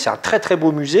visiter, c'est un très très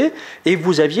beau musée, et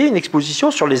vous aviez une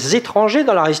exposition sur les étrangers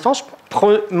dans la résistance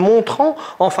montrant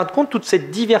en fin de compte toute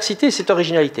cette diversité et cette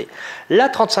originalité. La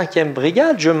 35e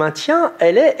brigade, je maintiens,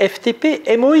 elle est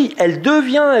FTP MOI. Elle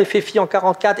devient FFI en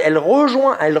 44, elle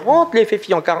rentre les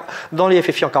FFI dans les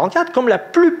FFI en 44, comme la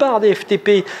plupart des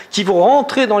FTP qui vont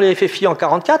rentrer dans les FFI en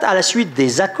 44 à la suite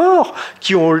des accords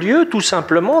qui ont lieu tout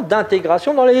simplement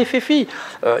d'intégration dans les FFI.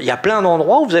 Il y a plein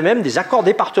d'endroits où vous avez même des accords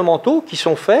départementaux qui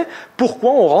sont faits.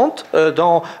 Pourquoi on rentre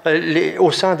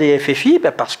au sein des FFI?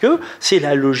 Parce que c'est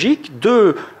la logique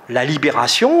de la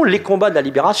libération, les combats de la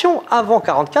libération. Avant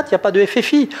 1944, il n'y a pas de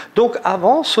FFI. Donc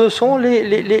avant, ce sont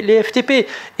les FTP.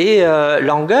 Et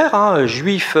Langer,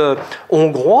 juif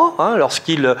hongrois,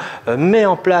 lorsqu'il met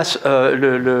en place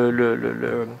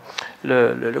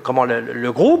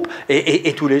le groupe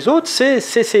et tous les autres, c'est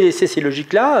ces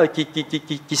logiques-là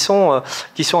qui sont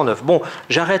en œuvre. Bon,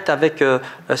 j'arrête avec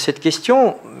cette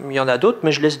question. Il y en a d'autres,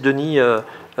 mais je laisse Denis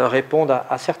répondre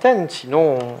à certaines,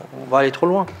 sinon on va aller trop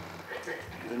loin.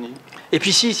 Et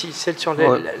puis si celle sur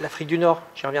l'Afrique du Nord,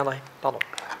 j'y reviendrai, pardon.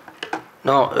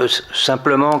 Non,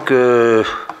 simplement que...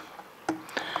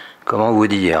 Comment vous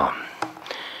dire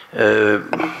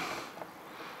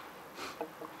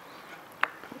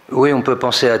oui, on peut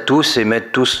penser à tous et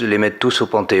les mettre tous au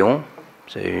Panthéon.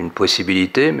 C'est une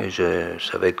possibilité, mais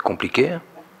ça va être compliqué.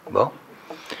 Bon.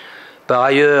 Par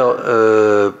ailleurs,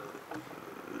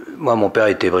 moi, mon père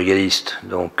était brigadiste,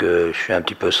 donc je suis un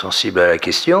petit peu sensible à la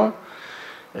question.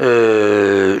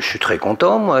 Je suis très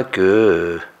content, moi,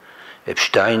 que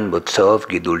Epstein, Botsov,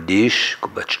 Geduldish,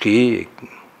 Kubachki et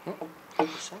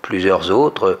plusieurs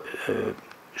autres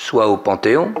soient au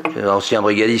Panthéon. C'est un ancien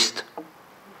brigadiste.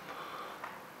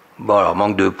 Bon, alors,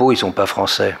 manque de peau, ils sont pas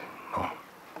français. Bon.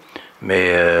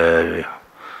 Mais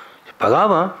c'est pas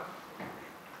grave, hein.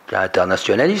 C'est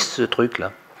internationaliste, ce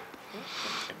truc-là.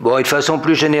 Bon, et de façon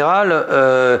plus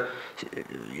générale,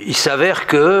 il s'avère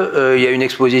qu'il y a une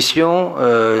exposition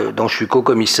dont je suis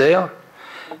co-commissaire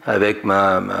avec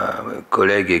ma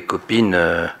collègue et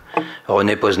copine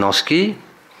Renée Poznanski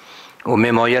au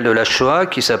mémorial de la Shoah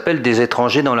qui s'appelle « Des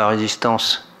étrangers dans la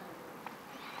résistance ».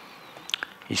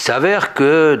 Il s'avère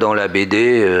que dans la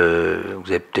BD, vous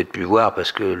avez peut-être pu voir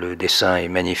parce que le dessin est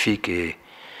magnifique et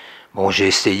bon, j'ai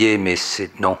essayé, mais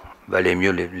non, valait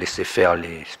mieux laisser faire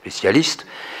les spécialistes.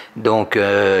 Donc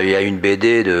il y a une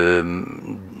BD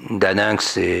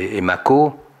d'Aninx et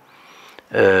Mako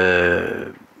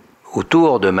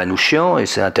autour de Manouchian et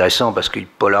c'est intéressant parce qu'il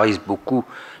polarise beaucoup.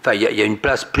 Enfin, il y a une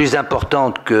place plus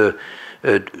importante que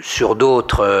sur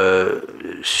d'autres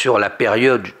sur la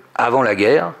période avant la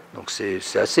guerre. Donc c'est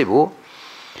assez beau.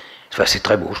 Enfin, c'est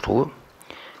très beau, je trouve.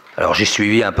 Alors j'ai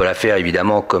suivi un peu l'affaire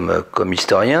évidemment comme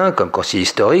historien, comme conseiller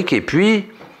historique, et puis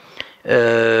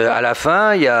à la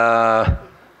fin il y a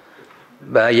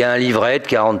un livret de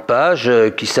 40 pages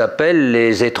qui s'appelle «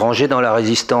 Les étrangers dans la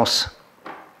résistance ».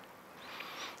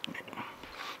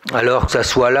 Alors que ça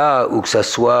soit là ou que ça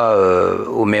soit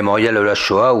au mémorial de la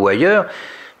Shoah ou ailleurs,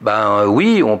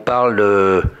 oui, on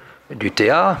parle du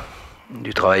TA,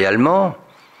 du travail allemand.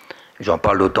 J'en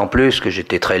parle d'autant plus que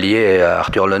j'étais très lié à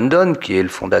Arthur London, qui est le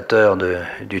fondateur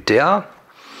du TA.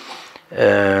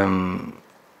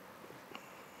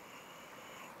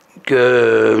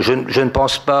 Que je ne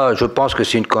pense pas, je pense que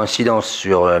c'est une coïncidence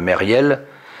sur Mériel,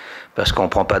 parce qu'on ne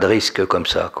prend pas de risque comme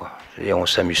ça, quoi. Et on ne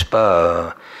s'amuse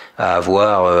pas à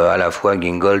avoir à la fois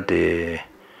Gingold et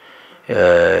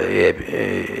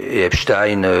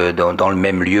Epstein dans le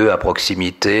même lieu, à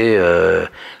proximité.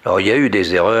 Alors il y a eu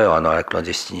des erreurs dans la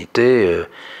clandestinité.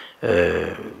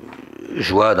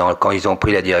 Je vois quand ils ont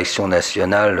pris la direction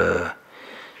nationale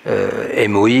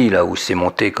MOI, là où c'est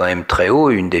monté quand même très haut,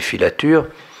 une défilature,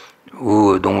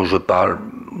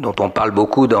 dont on parle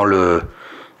beaucoup dans le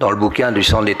bouquin du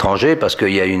Centre de l'étranger, parce que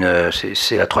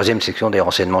c'est la 3e section des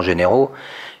renseignements généraux,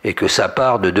 et que ça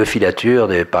part de 2 filatures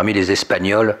parmi les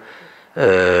Espagnols,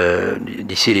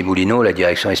 d'ici les Moulineaux, la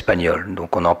direction espagnole.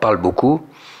 Donc on en parle beaucoup,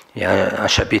 il y a un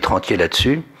chapitre entier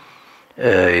là-dessus,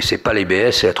 et c'est pas les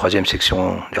BS, c'est la 3e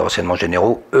section des renseignements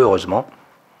généraux, heureusement.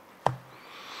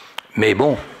 Mais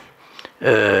bon,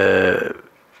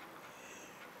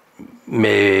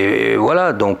 mais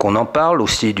voilà, donc on en parle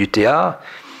aussi du TA.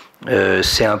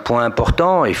 C'est un point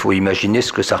important, il faut imaginer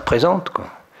ce que ça représente, quoi.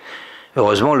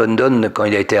 Heureusement, London, quand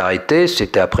il a été arrêté,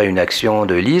 c'était après une action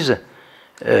de Lise,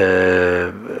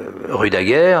 rue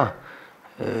Daguerre,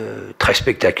 très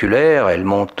spectaculaire. Elle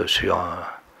monte sur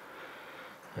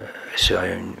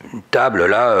une table,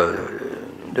 là,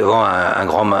 devant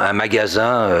un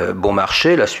magasin bon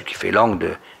marché, là, celui qui fait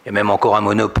l'angle il y a même encore un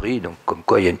Monoprix, donc comme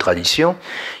quoi il y a une tradition.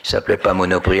 Il ne s'appelait pas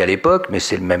Monoprix à l'époque, mais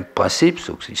c'est le même principe,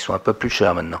 sauf qu'ils sont un peu plus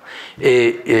chers maintenant.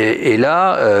 Et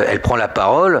là, elle prend la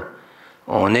parole,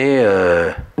 on est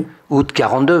août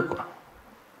 42, quoi.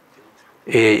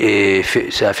 Et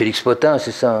c'est un Félix Potin,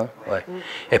 c'est ça, hein, ouais.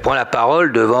 Elle prend la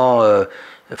parole devant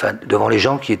les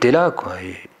gens qui étaient là, quoi.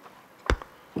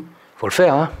 Faut le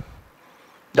faire, hein.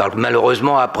 Alors,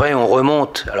 malheureusement, après, on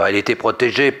remonte. Alors, elle était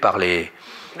protégée par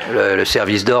le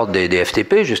service d'ordre des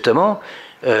FTP, justement.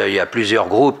 Il y a plusieurs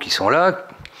groupes qui sont là.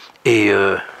 Et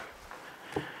elle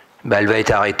va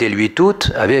être arrêtée le 8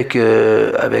 août avec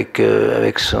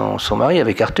son mari,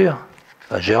 avec Arthur.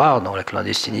 Enfin, Gérard, dans la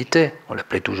clandestinité. On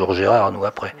l'appelait toujours Gérard, nous,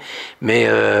 après. Mais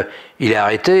il est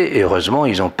arrêté, et heureusement,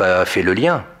 ils n'ont pas fait le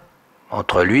lien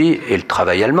entre lui et le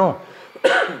travail allemand.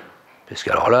 Parce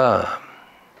qu'alors là...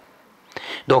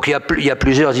 Donc il y a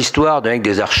plusieurs histoires avec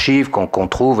des archives qu'on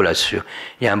trouve là sur.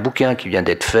 Il y a un bouquin qui vient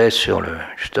d'être fait sur le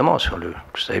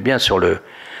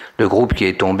groupe qui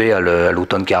est tombé à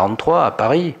l'automne 43 à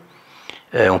Paris.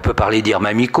 On peut parler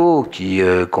d'Irma Miko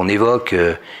qu'on évoque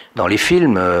dans les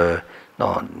films,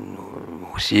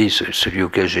 aussi celui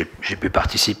auquel j'ai pu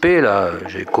participer là.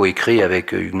 J'ai coécrit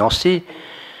avec Hugues Nancy.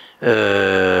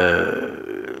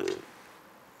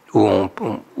 Où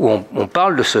on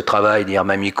parle de ce travail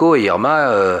d'Irma Miko, et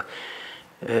Irma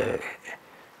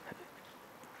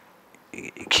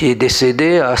qui est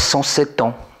décédée à 107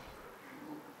 ans.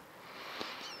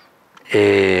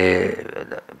 Et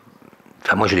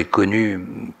enfin, moi je l'ai connue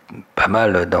pas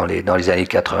mal dans les années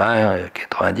 80,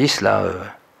 90, là,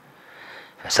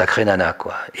 sacrée nana,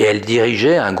 quoi. Et elle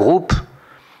dirigeait un groupe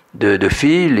de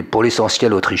filles, pour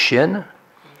l'essentiel autrichiennes,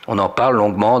 on en parle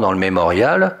longuement dans le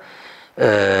mémorial,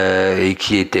 et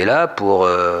qui était là pour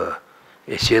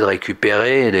essayer de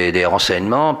récupérer des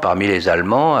renseignements parmi les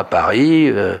Allemands à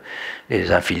Paris,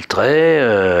 les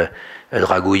infiltrer,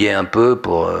 dragouiller un peu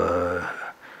pour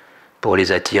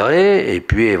les attirer, et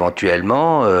puis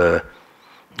éventuellement,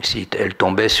 si elle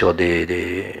tombait sur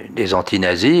des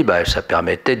anti-nazis, ça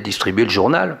permettait de distribuer le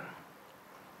journal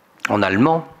en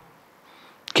allemand,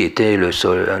 qui était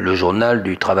le journal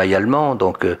du travail allemand.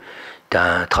 Donc,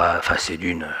 c'est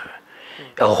d'une...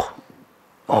 Or,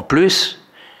 en plus,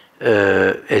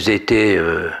 elles étaient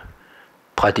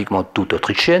pratiquement toutes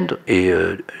autrichiennes et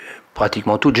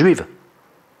pratiquement toutes juives.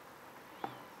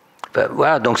 Enfin,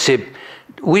 voilà, donc c'est...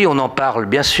 Oui, on en parle,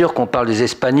 bien sûr qu'on parle des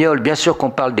Espagnols, bien sûr qu'on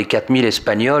parle des 4000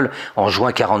 Espagnols en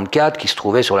juin 44 qui se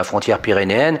trouvaient sur la frontière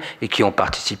pyrénéenne et qui ont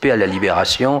participé à la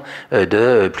libération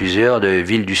de plusieurs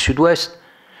villes du sud-ouest.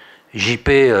 JP,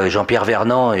 Jean-Pierre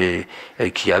Vernant,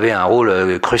 qui avait un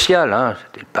rôle crucial, hein,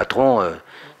 c'était le patron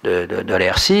de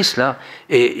la R6, là,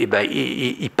 et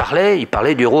il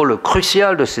parlait du rôle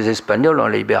crucial de ces Espagnols dans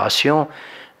la libération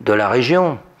de la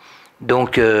région.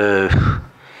 Donc,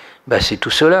 c'est tout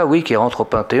cela, oui, qui rentre au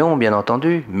Panthéon, bien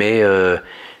entendu, mais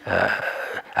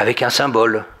avec un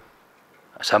symbole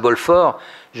fort.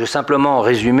 Je veux simplement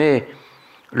résumer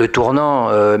le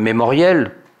tournant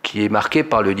mémoriel qui est marqué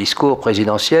par le discours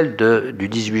présidentiel du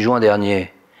 18 juin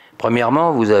dernier.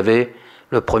 Premièrement, vous avez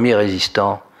le premier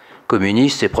résistant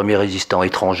communiste et premier résistant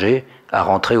étranger à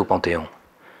rentrer au Panthéon.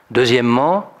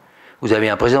 Deuxièmement, vous avez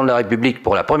un président de la République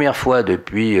pour la première fois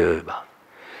depuis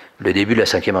le début de la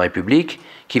Ve République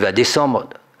qui va descendre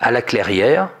à la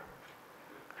Clairière,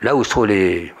 là où se trouve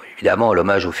évidemment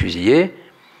l'hommage aux fusillés,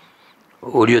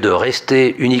 au lieu de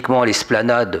rester uniquement à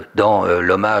l'esplanade dans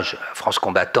l'hommage à France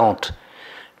combattante,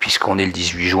 puisqu'on est le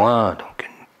 18 juin, donc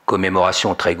une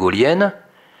commémoration très gaulienne,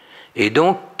 et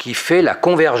donc qui fait la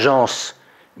convergence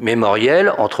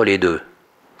mémorielle entre les deux.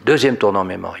 Deuxième tournant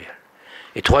mémoriel.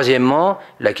 Et troisièmement,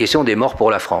 la question des morts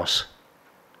pour la France.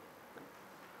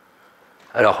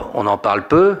 Alors, on en parle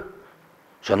peu.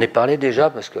 J'en ai parlé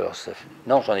déjà, parce que...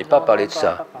 non, j'en ai pas parlé de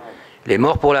ça. Les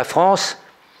morts pour la France.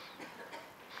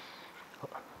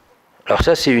 Alors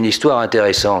ça, c'est une histoire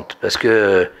intéressante, parce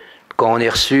que quand on est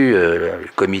reçu le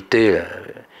comité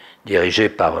dirigé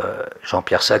par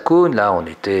Jean-Pierre Sacoun, là, on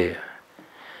était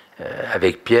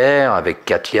avec Pierre, avec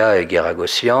Katia et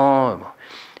Guéragossian,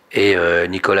 et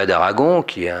Nicolas d'Aragon,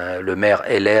 qui est le maire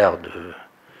LR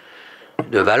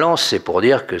de Valence. C'est pour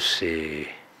dire que c'est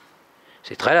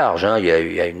très large, hein. Il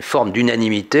y a une forme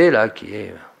d'unanimité là qui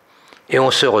est... Et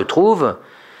on se retrouve,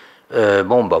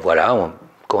 bon ben voilà,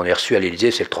 quand on est reçu à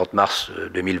l'Élysée, c'est le 30 mars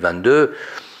 2022,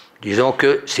 disons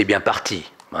que c'est bien parti,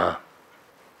 hein.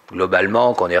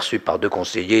 Globalement, quand on est reçu par 2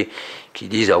 conseillers qui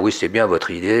disent « Ah oui, c'est bien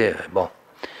votre idée », bon,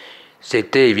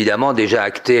 c'était évidemment déjà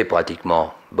acté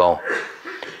pratiquement. Bon.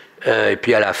 Et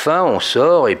puis à la fin, on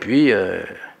sort, et puis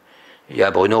il y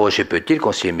a Bruno Rocher-Petit, le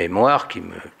conseiller mémoire, qui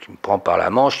me prend par la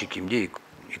manche et qui me dit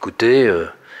 « Écoutez,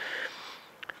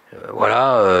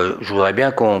 voilà, je voudrais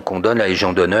bien qu'on donne la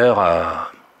Légion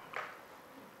d'honneur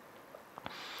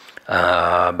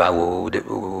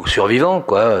aux survivants,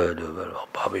 quoi. Alors,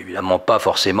 évidemment pas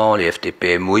forcément les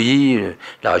FTP MOI,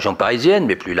 la région parisienne,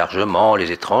 mais plus largement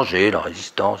les étrangers, la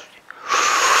résistance. »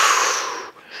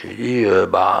 J'ai dit,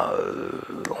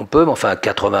 on peut, mais enfin,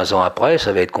 80 ans après,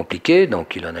 ça va être compliqué.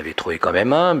 Donc, il en avait trouvé quand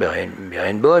même un,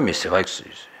 Berenboim, mais c'est vrai que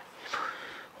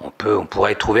on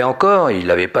pourrait trouver encore. Il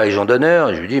n'avait pas Légion d'honneur.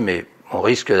 Et je lui dis, mais on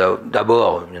risque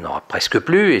d'abord, il n'y en aura presque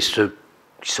plus, et ceux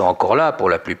qui sont encore là, pour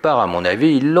la plupart, à mon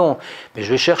avis, ils l'ont. Mais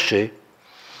je vais chercher.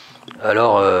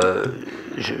 Alors,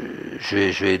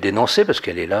 je vais dénoncer parce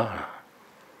qu'elle est là.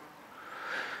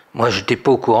 Moi, je n'étais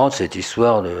pas au courant de cette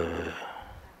histoire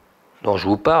dont je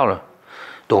vous parle.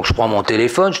 Donc je prends mon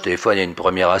téléphone, je téléphone à une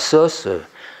première assoce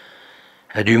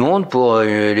à du monde pour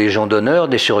les Légion d'honneur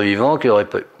des survivants qui auraient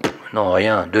pas... Non,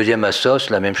 rien. Deuxième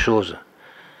assoce, la même chose.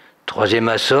 Troisième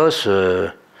assoce,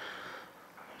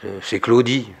 c'est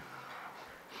Claudie.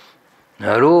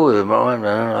 Allô,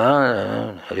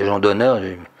 la Légion d'honneur.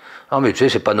 Ah mais tu sais,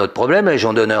 c'est pas notre problème, la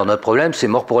Légion d'honneur. Notre problème, c'est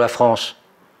mort pour la France.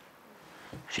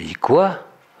 J'ai dit quoi?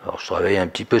 Alors je travaillais un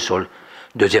petit peu sur le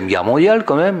Deuxième Guerre mondiale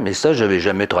quand même, mais ça, je n'avais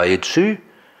jamais travaillé dessus.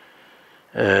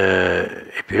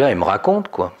 Et puis là, il me raconte,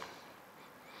 quoi.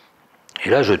 Et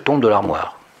là, je tombe de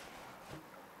l'armoire.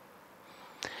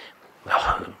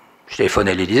 Alors, je téléphone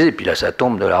à l'Élysée, et puis là, ça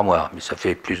tombe de l'armoire, mais ça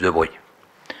fait plus de bruit.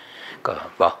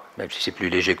 Bon, même si c'est plus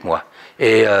léger que moi.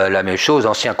 Et la même chose,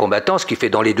 anciens combattants, ce qui fait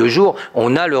dans les 2 jours,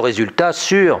 on a le résultat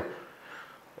sur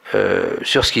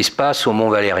ce qui se passe au Mont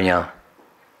Valérien.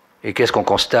 Et qu'est-ce qu'on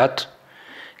constate?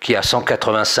 Qu'il y a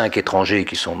 185 étrangers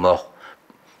qui sont morts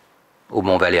au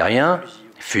Mont Valérien,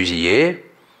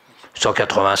 fusillés.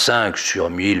 185 sur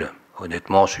 1000,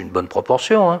 honnêtement, c'est une bonne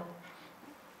proportion, hein.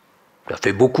 Ça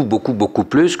fait beaucoup, beaucoup, beaucoup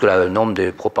plus que le nombre de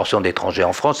proportions d'étrangers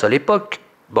en France à l'époque.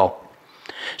 Bon.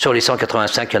 Sur les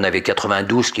 185, il y en avait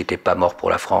 92 qui n'étaient pas morts pour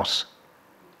la France.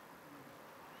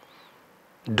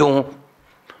 Dont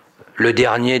le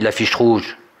dernier de la fiche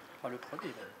rouge.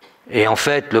 Et en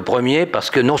fait, le premier, parce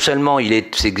que non seulement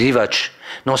c'est Gzivac,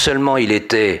 non seulement il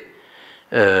était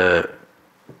dans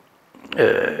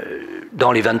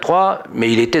les 23,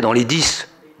 mais il était dans les 10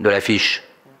 de l'affiche.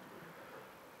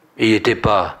 Et il n'était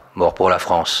pas mort pour la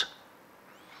France.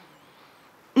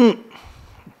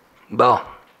 Bon.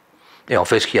 Et en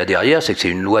fait, ce qu'il y a derrière, c'est que c'est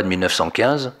une loi de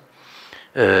 1915,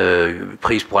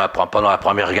 prise pendant la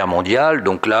Première Guerre mondiale.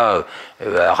 Donc là,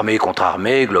 armée contre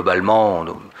armée, globalement,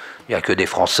 il n'y a que des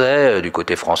Français, du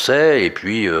côté français, et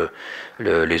puis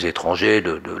les étrangers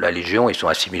de la Légion, ils sont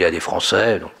assimilés à des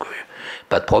Français, donc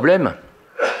pas de problème.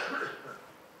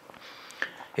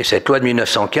 Et cette loi de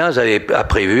 1915 a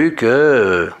prévu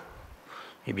que,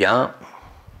 eh bien,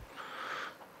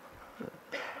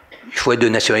 il faut être de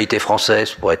nationalité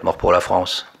française pour être mort pour la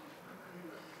France.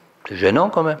 C'est gênant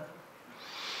quand même.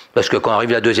 Parce que quand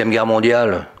arrive la Deuxième Guerre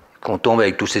mondiale, qu'on tombe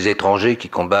avec tous ces étrangers qui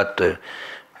combattent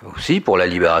aussi pour la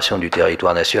libération du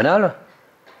territoire national,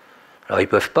 alors ils ne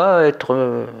peuvent pas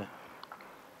être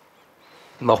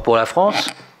morts pour la France.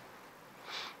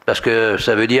 Parce que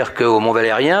ça veut dire qu'au Mont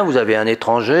Valérien, vous avez un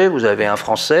étranger, vous avez un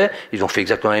Français, ils ont fait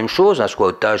exactement la même chose, hein, soit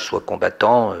otage, soit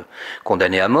combattant,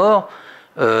 condamné à mort.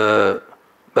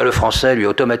 Le Français, lui,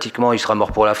 automatiquement, il sera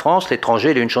mort pour la France,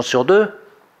 l'étranger, il a une chance sur 2.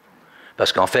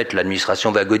 Parce qu'en fait,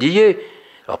 l'administration va godiller.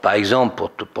 Alors par exemple,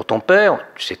 pour ton père,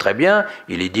 tu sais très bien,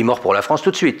 il est dit mort pour la France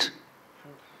tout de suite.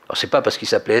 Alors c'est pas parce qu'il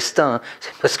s'appelait Epstein, hein,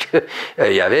 c'est parce que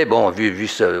il y avait, bon, vu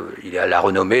la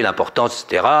renommée, l'importance,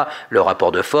 etc., le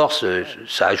rapport de force,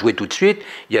 ça a joué tout de suite.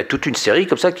 Il y a toute une série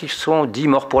comme ça qui sont dits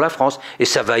morts pour la France. Et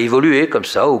ça va évoluer comme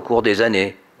ça au cours des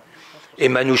années. Et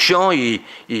Manouchian, il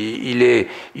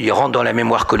rentre dans la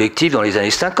mémoire collective dans les années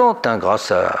 50, hein,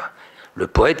 grâce Le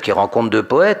poète qui rencontre deux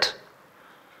poètes.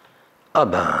 Ah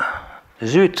ben,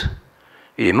 zut,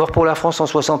 il est mort pour la France en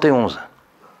 71.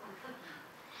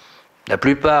 La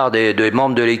plupart des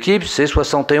membres de l'équipe, c'est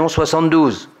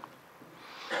 71-72.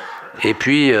 Et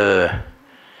puis,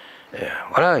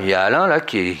 voilà, il y a Alain, là,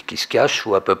 qui se cache,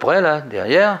 ou à peu près, là,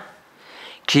 derrière,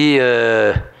 qui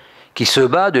se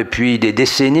bat depuis des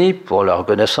décennies pour la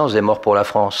reconnaissance des morts pour la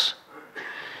France.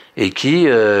 Et qui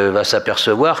va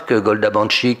s'apercevoir que Golda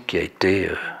Banchik, qui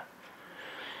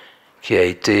a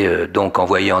été donc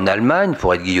envoyé en Allemagne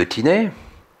pour être guillotiné.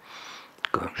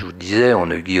 Comme je vous disais, on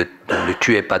ne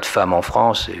tuait pas de femmes en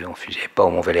France et on ne fusillait pas au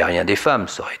Mont Valérien des femmes.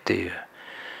 Ça aurait été,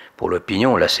 pour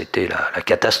l'opinion, là c'était la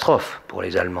catastrophe pour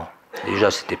les Allemands.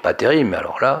 Déjà c'était pas terrible, mais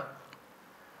alors là...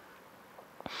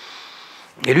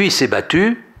 Et lui il s'est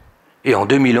battu, et en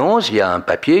 2011, il y a un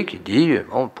papier qui dit,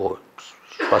 bon,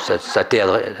 je crois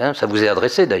que ça vous est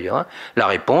adressé d'ailleurs, hein, la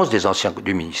réponse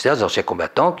du ministère des anciens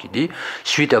combattants qui dit,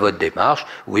 suite à votre démarche,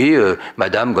 oui,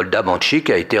 Madame Golda Banchik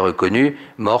a été reconnue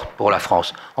morte pour la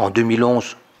France. En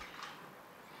 2011,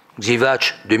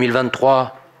 Xivac,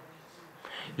 2023,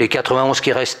 les 91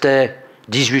 qui restaient,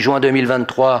 18 juin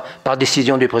 2023, par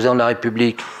décision du président de la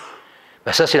République.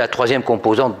 Ben ça, c'est la troisième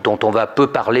composante dont on va peu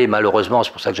parler, malheureusement,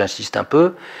 c'est pour ça que j'insiste un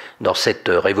peu, dans cette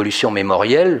révolution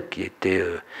mémorielle qui était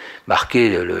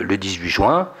marquée le 18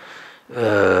 juin.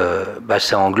 Ben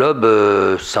ça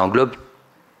englobe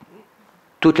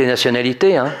toutes les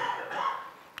nationalités, hein,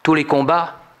 tous les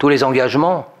combats, tous les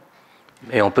engagements,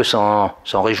 et on peut s'en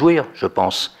réjouir, je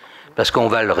pense. Parce qu'on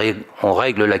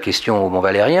règle la question au Mont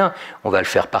Valérien, on va le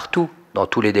faire partout, dans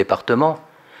tous les départements.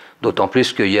 D'autant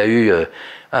plus qu'il y a eu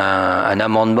un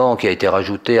amendement qui a été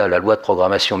rajouté à la loi de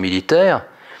programmation militaire,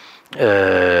 qui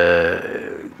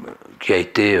a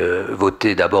été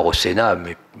voté d'abord au Sénat,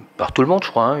 mais par tout le monde,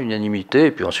 je crois, hein, unanimité,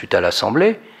 et puis ensuite à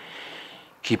l'Assemblée,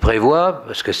 qui prévoit,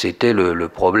 parce que c'était le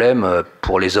problème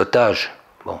pour les otages.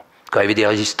 Bon, quand il y avait des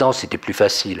résistances, c'était plus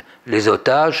facile. Les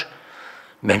otages,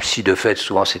 même si de fait,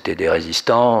 souvent c'était des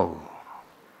résistants,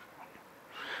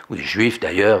 ou des juifs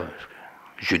d'ailleurs,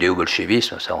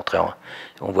 judéo-bolchevisme, ça entrait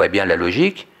on voit bien la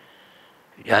logique.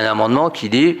 Il y a un amendement qui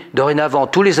dit, dorénavant,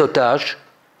 tous les otages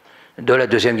de la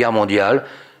Deuxième Guerre mondiale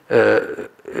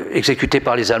exécutés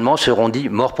par les Allemands seront dits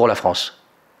morts pour la France.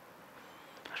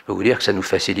 Je peux vous dire que ça nous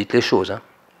facilite les choses. Hein.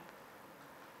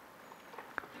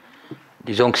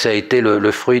 Disons que ça a été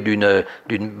le fruit d'une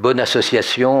bonne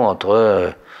association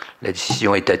entre la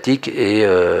décision étatique et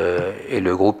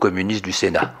le groupe communiste du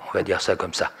Sénat, on va dire ça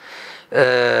comme ça.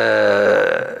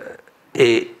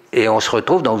 Et on se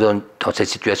retrouve dans cette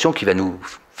situation qui va nous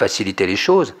faciliter les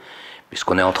choses,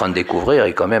 puisqu'on est en train de découvrir,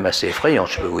 est quand même assez effrayant,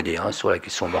 je peux vous dire, hein, sur la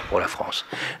question mort pour la France.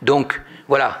 Donc,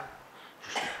 voilà.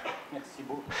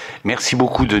 Merci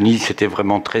beaucoup, Denis, c'était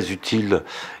vraiment très utile,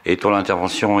 et ton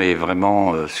intervention est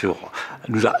vraiment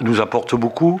nous apporte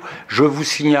beaucoup. Je vous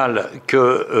signale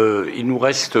qu'il nous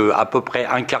reste à peu près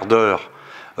un quart d'heure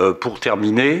pour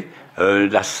terminer.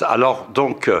 Alors,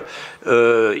 donc,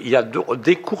 il y a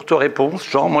des courtes réponses.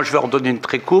 Genre, moi, je vais en donner une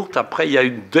très courte. Après, il y a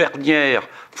une dernière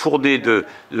fournée de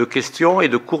questions et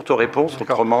de courtes réponses.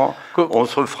 Autrement, on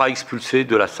se fera expulser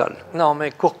de la salle. Non,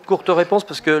 mais courte réponse,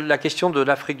 parce que la question de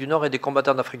l'Afrique du Nord et des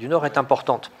combattants d'Afrique du Nord est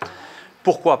importante.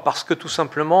 Pourquoi? Parce que, tout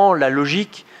simplement, la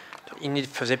logique... Il ne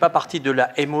faisait pas partie de la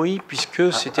MOI,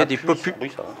 puisque c'était des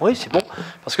populations... Oui, c'est bon.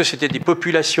 Parce que c'était des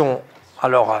populations...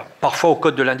 Alors, parfois au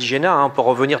code de l'indigénat, hein, on peut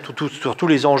revenir sur tous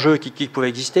les enjeux qui pouvaient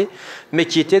exister, mais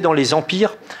qui étaient dans les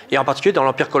empires, et en particulier dans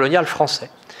l'empire colonial français.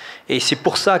 Et c'est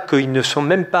pour ça qu'ils ne sont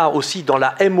même pas aussi dans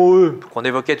la MOE, qu'on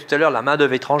évoquait tout à l'heure, la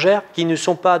main-d'œuvre étrangère, qui ne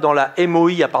sont pas dans la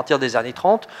MOI à partir des années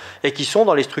 30, et qui sont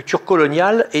dans les structures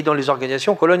coloniales et dans les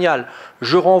organisations coloniales.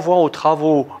 Je renvoie aux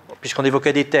travaux, puisqu'on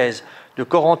évoquait des thèses, de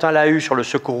Corentin Lahut sur le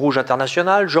Secours Rouge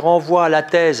international. Je renvoie à la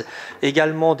thèse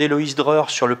également d'Héloïse Dreur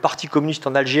sur le Parti communiste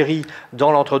en Algérie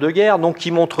dans l'entre-deux-guerres, donc qui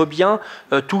montre bien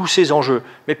tous ces enjeux.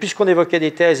 Mais puisqu'on évoquait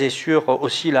des thèses et sur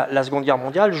aussi la Seconde Guerre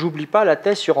mondiale, j'oublie pas la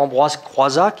thèse sur Ambroise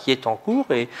Croizat qui est en cours,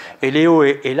 et Léo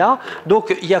est là.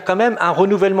 Donc il y a quand même un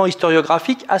renouvellement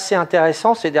historiographique assez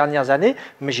intéressant ces dernières années,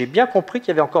 mais j'ai bien compris qu'il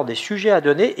y avait encore des sujets à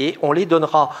donner, et on les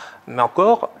donnera. Mais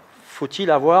encore,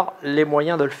 faut-il avoir les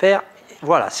moyens de le faire?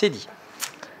 Voilà, c'est dit.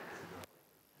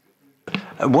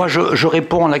 Moi, je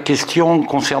réponds à la question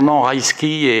concernant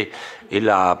Raïski et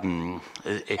la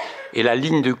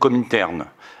ligne du Comintern.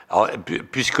 Alors,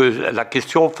 puisque la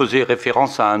question faisait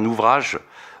référence à un ouvrage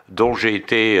dont j'ai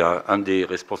été un des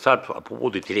responsables à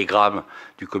propos des télégrammes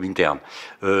du Comintern.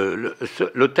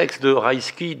 Le texte de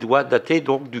Raïski doit dater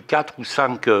donc du 4 ou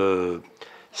 5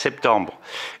 septembre.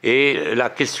 Et la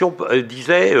question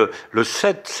disait, le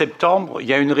 7 septembre, il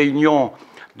y a une réunion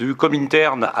du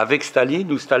Comintern avec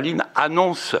Staline, où Staline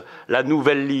annonce la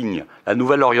nouvelle ligne, la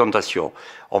nouvelle orientation.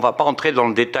 On ne va pas entrer dans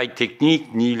le détail technique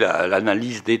ni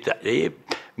l'analyse détaillée,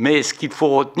 mais ce qu'il faut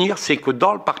retenir, c'est que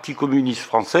dans le Parti communiste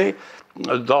français,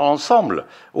 dans l'ensemble,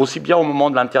 aussi bien au moment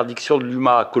de l'interdiction de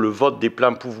l'UMA que le vote des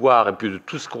pleins pouvoirs, et puis de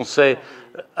tout ce qu'on sait,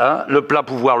 hein, le plein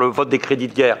pouvoir, le vote des crédits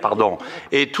de guerre, pardon,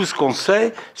 et tout ce qu'on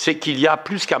sait, c'est qu'il y a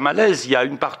plus qu'un malaise, il y a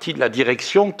une partie de la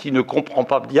direction qui ne comprend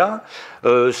pas bien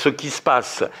ce qui se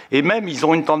passe. Et même, ils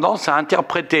ont une tendance à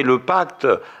interpréter le pacte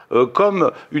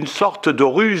comme une sorte de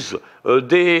ruse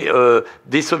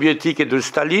des soviétiques et de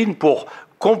Staline pour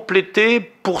compléter,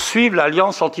 poursuivre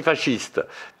l'alliance antifasciste.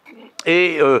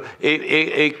 Et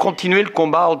continuer le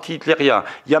combat anti-hitlérien.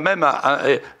 Il y a même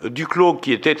Duclos,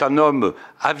 qui était un homme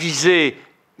avisé,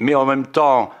 mais en même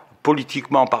temps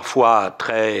politiquement parfois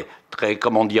très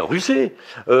comment dire, rusé,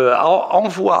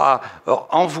 envoie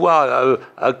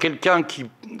à quelqu'un qui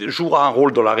jouera un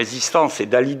rôle dans la résistance et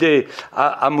d'Hallyday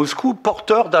à Moscou,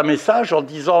 porteur d'un message en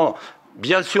disant...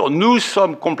 Bien sûr, nous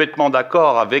sommes complètement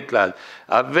d'accord avec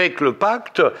le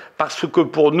pacte, parce que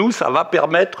pour nous, ça va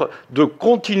permettre de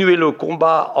continuer le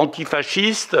combat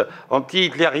antifasciste,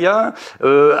 anti-hitlérien,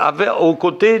 aux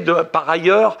côtés, par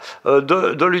ailleurs,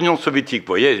 de l'Union soviétique. Vous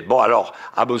voyez, bon, alors,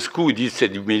 à Moscou, ils disent c'est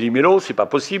du méli-mélo, c'est pas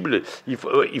possible,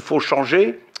 il faut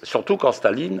changer, surtout quand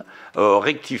Staline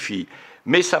rectifie.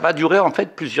 Mais ça va durer en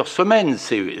fait plusieurs semaines.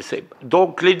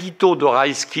 Donc l'édito de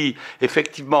Raïsky,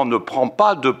 effectivement, ne prend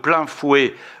pas de plein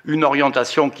fouet une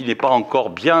orientation qui n'est pas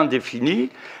encore bien définie,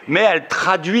 mais elle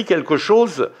traduit quelque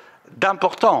chose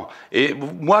d'important. Et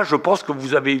moi, je pense que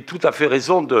vous avez eu tout à fait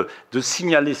raison de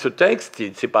signaler ce texte.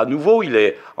 C'est pas nouveau, il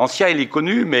est ancien, il est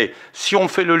connu, mais si on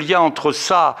fait le lien entre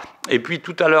ça et puis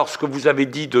tout à l'heure ce que vous avez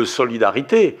dit de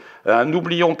solidarité,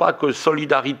 n'oublions pas que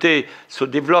solidarité se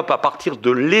développe à partir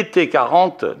de l'été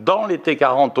 40, dans l'été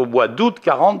 40, au mois d'août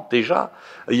 40 déjà,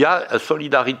 il y a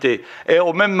solidarité. Et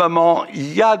au même moment,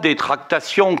 il y a des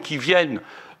tractations qui viennent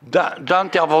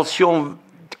d'interventions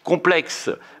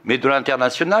complexes, mais de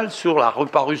l'international, sur la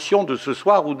reparution de ce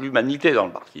soir ou de l'humanité dans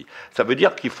le parti. Ça veut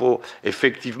dire qu'il faut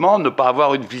effectivement ne pas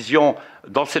avoir une vision,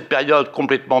 dans cette période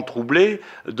complètement troublée,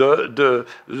 de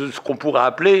ce qu'on pourrait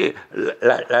appeler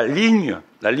la ligne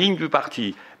du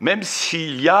parti. Même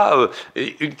s'il y a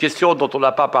une question dont on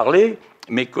n'a pas parlé,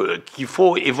 mais qu'il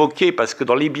faut évoquer, parce que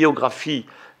dans les biographies,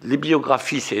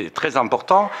 c'est très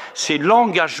important, c'est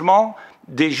l'engagement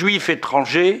des Juifs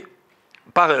étrangers,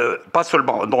 pas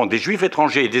seulement, non, des Juifs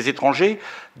étrangers et des étrangers,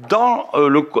 dans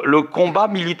le combat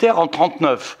militaire en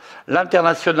 1939.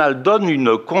 L'Internationale donne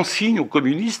une consigne aux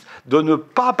communistes de ne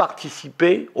pas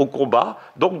participer au combat,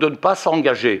 donc de ne pas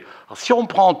s'engager. Si on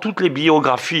prend toutes les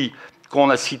biographies qu'on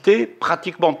a citées,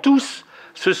 pratiquement tous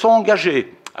se sont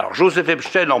engagés. Alors Joseph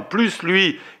Epstein, en plus,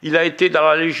 lui, il a été dans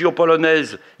la Légion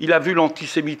polonaise, il a vu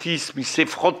l'antisémitisme, il s'est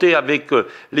frotté avec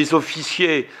les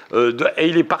officiers, et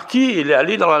il est parti, il est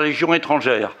allé dans la Légion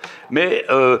étrangère. Mais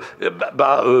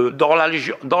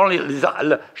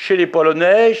chez les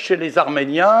Polonais, chez les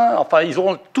Arméniens, enfin, ils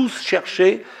ont tous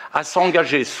cherché à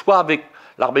s'engager, soit avec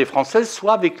l'armée française,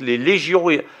 soit avec les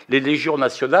légions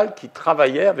nationales qui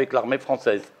travaillaient avec l'armée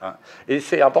française. Hein. Et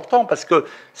c'est important parce que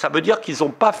ça veut dire qu'ils n'ont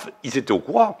pas... Ils étaient au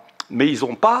courant, mais ils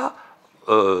n'ont pas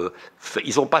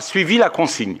suivi la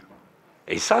consigne.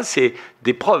 Et ça, c'est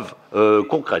des preuves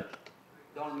concrètes.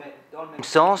 Dans le même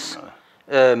sens,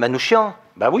 Manouchian.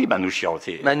 Ben oui, Manouchian.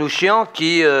 Manouchian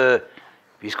qui,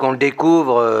 puisqu'on le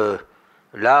découvre,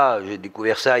 là, j'ai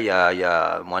découvert ça il y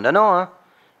a moins d'un an, hein.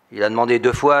 Il a demandé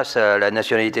 2 fois la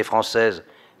nationalité française.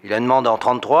 Il la demande en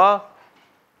 1933,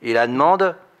 il la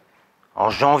demande en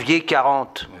janvier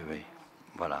 40. Oui,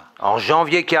 voilà. En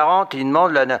janvier 40, il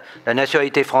demande la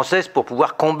nationalité française pour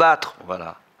pouvoir combattre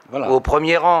voilà. au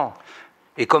premier rang,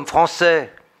 et comme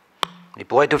français, et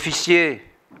pour être officier.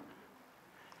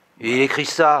 Et il écrit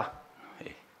ça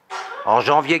en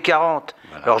janvier 40.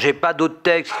 Voilà. Alors, j'ai pas d'autres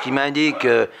textes qui m'indiquent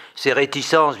ses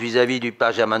réticences vis-à-vis du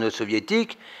page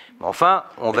germano-soviétique. Enfin,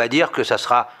 on va dire que ça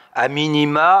sera à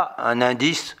minima un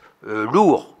indice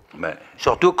lourd. Mais...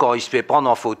 Surtout quand il se fait prendre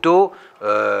en photo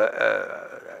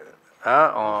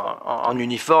en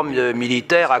uniforme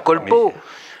militaire à colpo. Mais...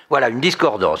 Voilà, une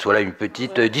discordance, voilà une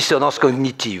petite dissonance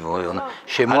cognitive.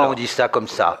 Chez moi, on dit ça comme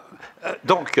ça.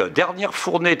 Donc, dernière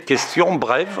fournée de questions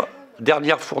brèves.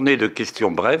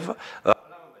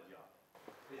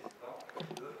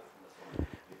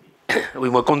 Oui,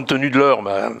 moi, compte tenu de l'heure,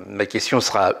 ma question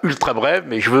sera ultra brève,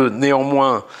 mais je veux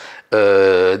néanmoins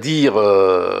dire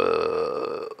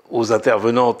aux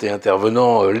intervenantes et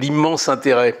intervenants l'immense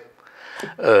intérêt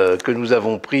que nous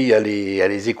avons pris à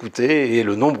les écouter et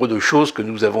le nombre de choses que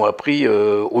nous avons appris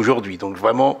aujourd'hui. Donc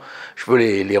vraiment, je veux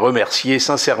les remercier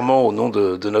sincèrement au nom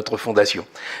de notre fondation.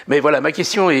 Mais voilà, ma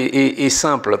question est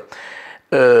simple.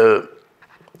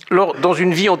 Dans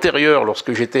une vie antérieure,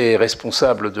 lorsque j'étais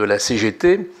responsable de la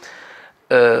CGT,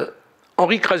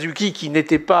 Henri Krasuki, qui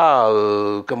n'était pas,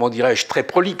 comment dirais-je, très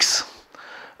prolixe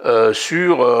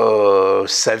sur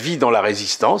sa vie dans la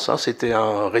résistance, hein, c'était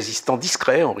un résistant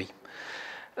discret, Henri.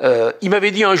 Il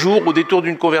m'avait dit un jour, au détour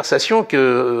d'une conversation,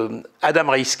 que Adam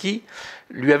Reiski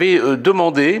lui avait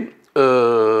demandé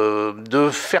de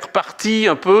faire partie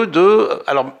un peu de...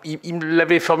 Alors, il me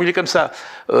l'avait formulé comme ça,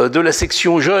 de la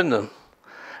section jeune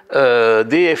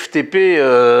des FTP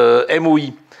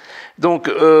MOI. Donc,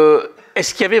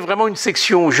 est-ce qu'il y avait vraiment une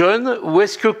section jeune, ou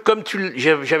est-ce que, comme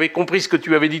j'avais compris ce que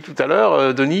tu avais dit tout à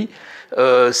l'heure, Denis,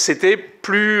 c'était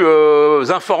plus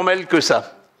informel que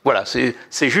ça? Voilà,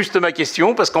 c'est juste ma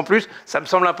question, parce qu'en plus, ça me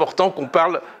semble important qu'on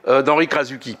parle d'Henri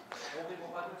Krasuki.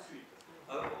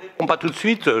 Pas tout de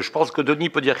suite, je pense que Denis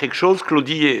peut dire quelque chose,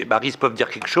 Claudie et Maryse peuvent dire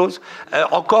quelque chose.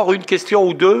 Encore une question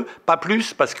ou deux, pas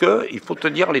plus, parce qu'il faut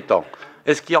tenir les temps.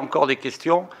 Est-ce qu'il y a encore des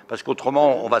questions? Parce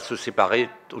qu'autrement, on va se séparer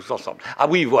tous ensemble. Ah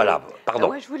oui, voilà, pardon.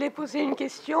 Moi, je voulais poser une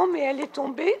question, mais elle est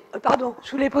tombée. Pardon, je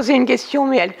voulais poser une question,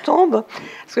 mais elle tombe.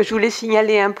 Parce que je voulais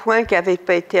signaler un point qui n'avait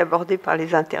pas été abordé par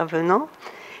les intervenants,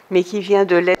 mais qui vient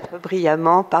de l'être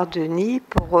brillamment par Denis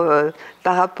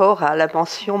par rapport à la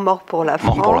mention mort pour la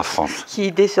France,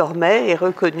 qui désormais est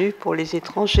reconnue pour les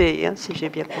étrangers, hein, si j'ai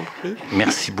bien compris.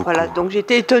 Merci beaucoup. Voilà, donc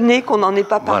j'étais étonnée qu'on n'en ait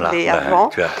pas parlé avant,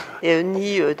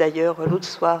 ni d'ailleurs l'autre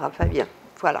soir à Fabien.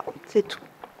 Voilà, c'est tout.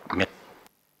 Merci.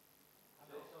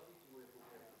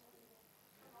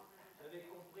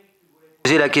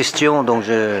 Poser la question, donc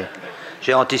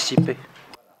j'ai anticipé.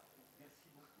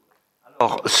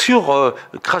 Alors, sur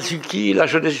Krasuki, la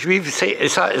jeunesse juive,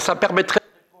 ça permettrait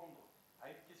de répondre à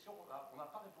une question. On n'a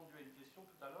pas répondu à une question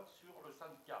tout à l'heure sur le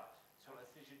syndicat, sur la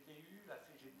CGTU, la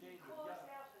CGT, le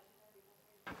lien.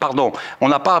 Pardon, on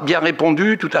n'a pas bien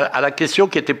répondu à la question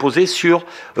qui était posée sur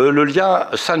le lien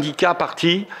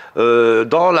syndicat-parti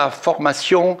dans la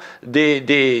formation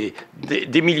des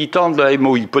militants de la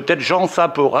MOI. Peut-être Jean, ça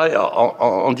pourrait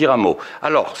en dire un mot.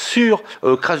 Alors, sur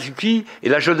Krasuki et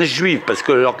la jeunesse juive, parce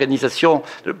que l'organisation,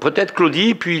 peut-être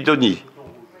Claudie, puis Denis.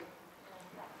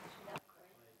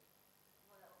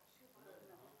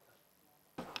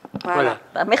 Voilà.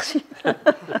 Bah, merci.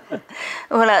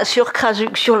 Voilà, sur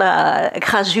la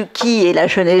Krasuki et la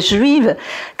jeunesse juive,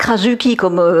 Krasuki,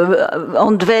 comme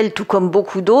Andvel, tout comme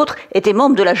beaucoup d'autres, était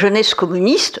membre de la jeunesse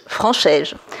communiste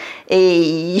française. Et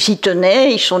ils y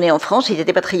tenaient, ils sont nés en France, ils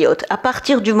étaient patriotes. À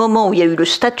partir du moment où il y a eu le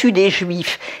statut des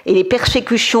Juifs et les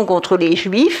persécutions contre les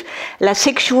Juifs, la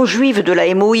section juive de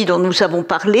la MOI dont nous avons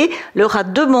parlé leur a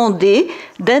demandé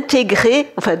d'intégrer,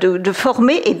 enfin de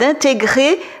former et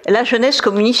d'intégrer la jeunesse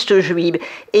communiste juive.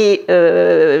 Et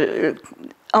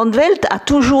Andvelt a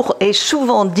toujours et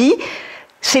souvent dit,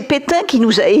 c'est Pétain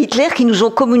et Hitler qui nous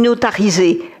ont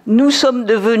communautarisés. Nous sommes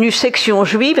devenus section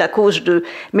juive à cause de...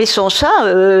 Mais sans ça,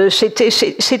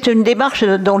 c'est une démarche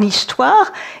dans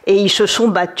l'histoire, et ils se sont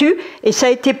battus, et ça a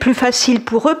été plus facile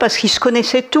pour eux parce qu'ils se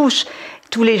connaissaient tous.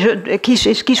 Tous les jeunes,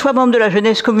 qu'ils soient membres de la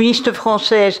jeunesse communiste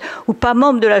française ou pas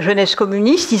membres de la jeunesse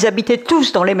communiste, ils habitaient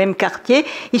tous dans les mêmes quartiers,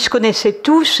 ils se connaissaient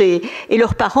tous et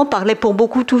leurs parents parlaient pour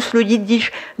beaucoup tous le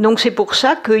yiddish. Donc c'est pour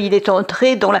ça qu'il est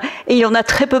entré dans la... Et il en a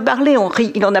très peu parlé,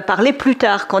 il en a parlé plus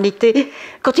tard, quand il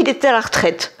était à la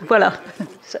retraite. Voilà.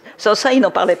 Sans ça, il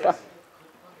n'en parlait pas.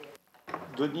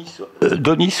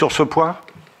 Denis, sur ce point?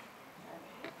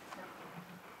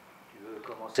 Tu veux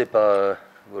commencer par...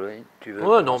 Ouais,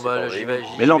 non, bah,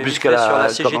 mais non, puisqu'elle a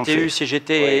sur la CGTU,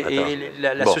 CGT et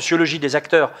la sociologie des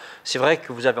acteurs. C'est vrai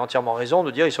que vous avez entièrement raison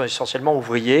de dire qu'ils sont essentiellement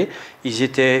ouvriers. Ils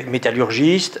étaient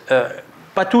métallurgistes,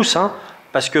 pas tous, hein,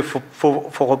 parce qu'il faut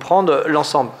reprendre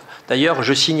l'ensemble. D'ailleurs,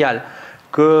 je signale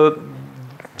que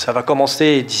ça va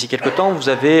commencer d'ici quelques temps. Vous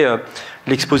avez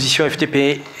l'exposition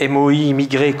FTP MOI,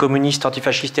 immigrés, communistes,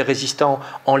 antifascistes et résistants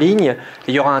en ligne. Et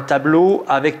il y aura un tableau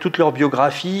avec toute leur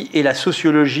biographie et la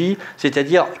sociologie,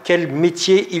 c'est-à-dire quel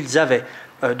métier ils avaient,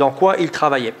 dans quoi ils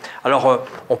travaillaient. Alors,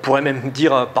 on pourrait même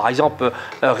dire, par exemple,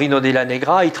 Rino Della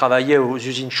Negra, il travaillait aux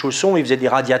usines Chausson, il faisait des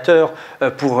radiateurs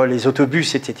pour les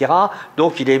autobus, etc.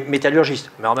 Donc, il est métallurgiste.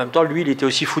 Mais en même temps, lui, il était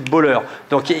aussi footballeur.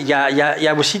 Donc, il y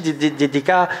a aussi des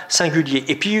cas singuliers.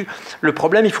 Et puis, le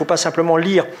problème, il ne faut pas simplement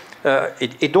lire.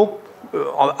 Et donc,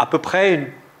 à peu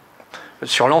près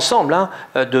sur l'ensemble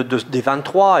des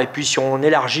 23, et puis si on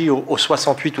élargit aux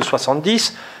 68 ou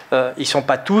 70, ils ne sont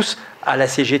pas tous à la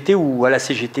CGT ou à la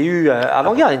CGTU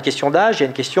avant-guerre. Il y a une question d'âge, il y a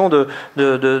une question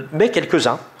mais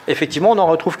quelques-uns. Effectivement, on en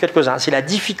retrouve quelques-uns. C'est la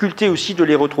difficulté aussi de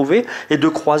les retrouver et de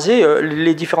croiser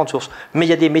les différentes sources. Mais il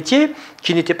y a des métiers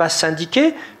qui n'étaient pas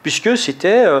syndiqués, puisque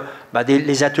c'était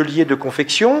les ateliers de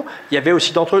confection. Il y avait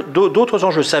aussi d'autres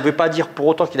enjeux. Ça ne veut pas dire pour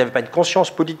autant qu'ils n'avaient pas une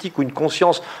conscience politique ou une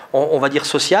conscience, on va dire,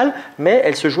 sociale, mais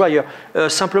elle se joue ailleurs.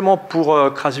 Simplement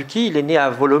pour Krasuki, il est né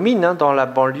à Wołomin, dans la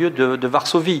banlieue de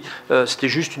Varsovie. C'était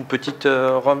juste une petite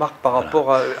remarque par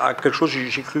rapport à quelque chose que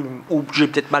j'ai cru, ou j'ai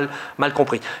peut-être mal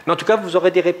compris. Mais en tout cas, vous aurez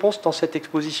des réponses dans cette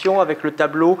exposition avec le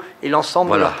tableau et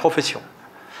l'ensemble de leur profession.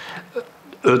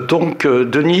 Donc,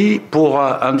 Denis, pour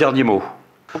un dernier mot.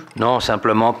 Non,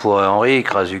 simplement pour Henri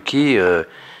Krasuki,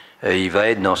 il va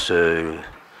être dans ce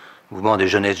mouvement des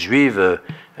jeunesses juives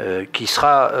qui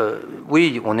sera,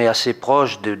 oui, on est assez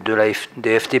proche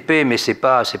des FTP, mais c'est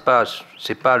pas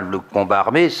le combat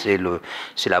armé, c'est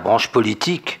la branche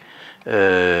politique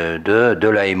de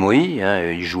la MOI.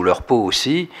 Hein, ils jouent leur peau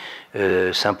aussi.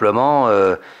 Simplement,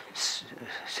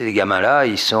 ces gamins-là,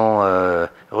 ils sont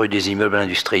rue des immeubles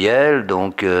industriels,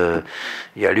 donc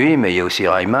il y a lui, mais il y a aussi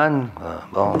Reimann.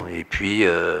 Bon, et puis,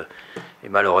 et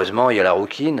malheureusement, il y a la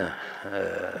rouquine,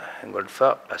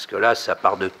 Golfa, parce que là, ça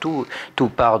part de tout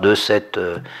part de cette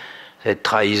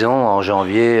trahison en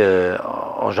janvier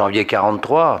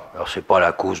 43. Alors, c'est pas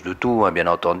la cause de tout, hein, bien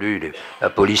entendu, la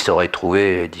police aurait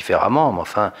trouvé différemment, mais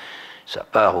enfin, ça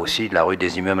part aussi de la rue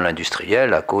des immeubles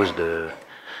industriels à cause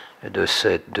de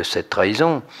cette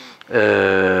trahison.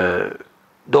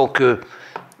 Donc,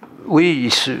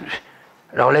 oui,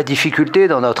 alors la difficulté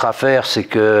dans notre affaire, c'est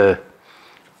que,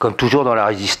 comme toujours dans la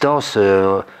résistance,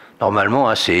 normalement,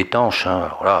 hein, c'est étanche. Hein,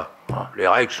 alors là, les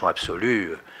règles sont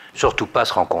absolues, surtout pas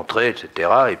se rencontrer, etc.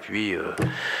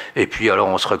 Et puis alors,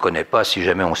 on se reconnaît pas si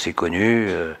jamais on s'est connu,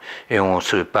 et on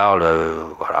se parle,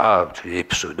 voilà, des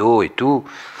pseudos et tout.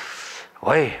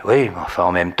 Oui, mais enfin,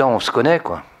 en même temps, on se connaît,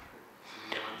 quoi.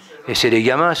 Et c'est des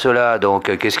gamins, ceux-là.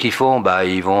 Donc, qu'est-ce qu'ils font? Bah,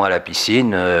 ils vont à la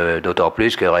piscine, d'autant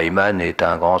plus que Reimann est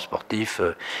un grand sportif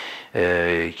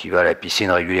qui va à la piscine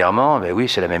régulièrement. Ben oui,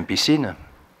 c'est la même piscine.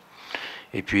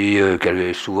 Et puis,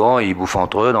 souvent, ils bouffent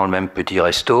entre eux dans le même petit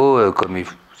resto,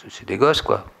 c'est des gosses,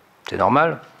 quoi. C'est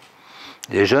normal.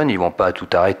 Les jeunes, ils vont pas tout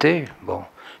arrêter. Bon.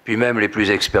 Puis même les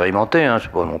plus expérimentés, hein,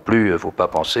 c'est pas non plus, faut pas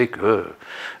penser que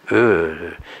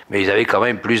eux, mais ils avaient quand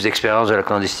même plus d'expérience de la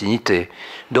clandestinité.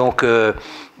 Donc,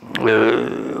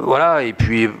 voilà, et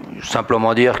puis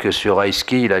simplement dire que sur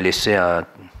Raïski, il a laissé un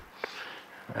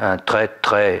très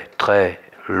très très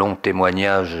long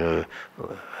témoignage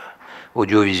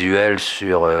audiovisuel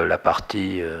sur la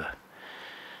partie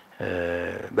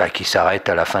qui s'arrête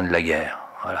à la fin de la guerre,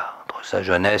 voilà, entre sa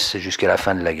jeunesse et jusqu'à la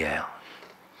fin de la guerre,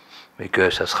 mais que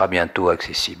ça sera bientôt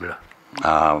accessible.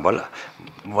 Ah,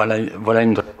 voilà une très bonne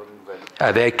nouvelle.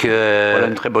 Voilà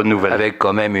une très bonne nouvelle. Avec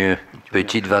quand même une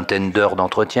petite vingtaine d'heures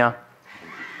d'entretien.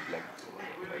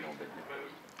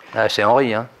 Ah, c'est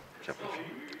Henri, hein.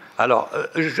 Alors,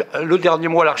 le dernier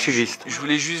mot à l'archiviste. Je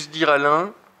voulais juste dire,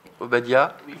 Alain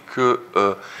Obadia, que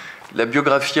la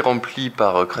biographie remplie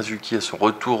par Krasuki à son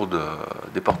retour de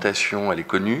déportation, elle est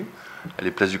connue. Elle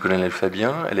est place du colonel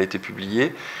Fabien, elle a été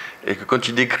publiée. Et que quand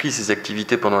il décrit ses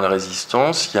activités pendant la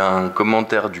résistance, il y a un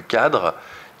commentaire du cadre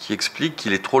qui explique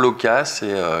qu'il est trop loquace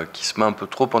et qu'il se met un peu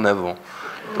trop en avant.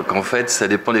 Donc en fait, ça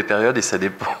dépend des périodes et ça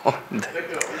dépend...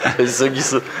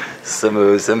 ça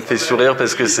me fait sourire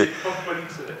parce que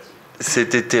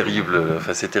c'était terrible.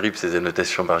 Enfin, c'est terrible ces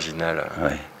annotations marginales.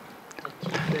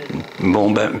 Ouais.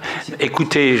 Bon,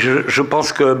 écoutez, je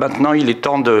pense que maintenant il est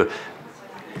temps de...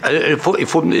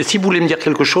 si vous voulez me dire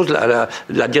quelque chose,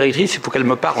 la directrice, il faut qu'elle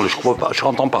me parle. Je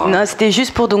n'entends pas. Non, c'était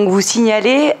juste pour donc vous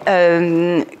signaler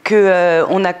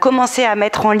qu'on a commencé à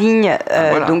mettre en ligne,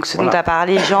 donc ce dont a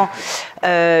parlé Jean,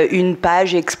 une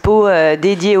page expo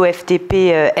dédiée au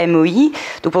FTP MOI.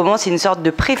 Donc pour le moment, c'est une sorte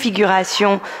de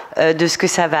préfiguration de ce que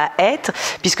ça va être,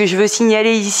 puisque je veux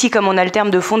signaler ici, comme on a le terme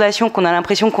de fondation, qu'on a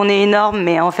l'impression qu'on est énorme,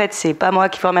 mais en fait, c'est pas moi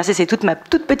qu'il faut remercier, c'est toute ma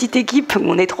toute petite équipe.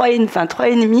 On est 4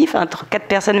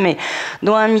 personnes, mais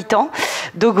dont un mi-temps.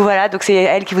 Donc voilà, donc c'est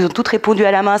elles qui vous ont toutes répondu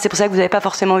à la main. C'est pour ça que vous n'avez pas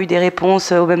forcément eu des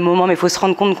réponses au même moment, mais il faut se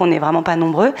rendre compte qu'on n'est vraiment pas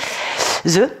nombreux.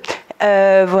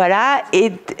 Voilà,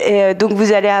 et donc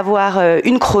vous allez avoir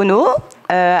une chrono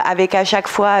avec à chaque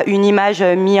fois une image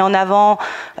mise en avant,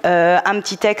 un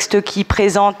petit texte qui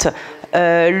présente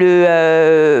la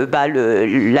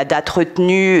date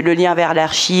retenue, le lien vers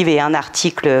l'archive et un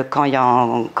article quand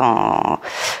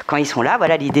ils sont là.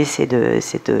 Voilà, l'idée c'est de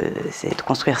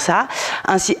construire ça.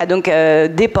 Ainsi, donc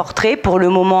des portraits pour le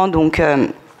moment, donc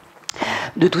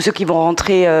de tous ceux qui vont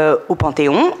rentrer au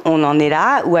Panthéon. On en est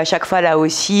là, où à chaque fois, là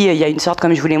aussi, il y a une sorte,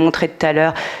 comme je vous l'ai montré tout à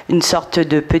l'heure, une sorte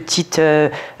de petite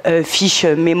fiche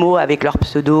mémo avec leur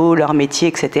pseudo, leur métier,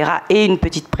 etc. Et une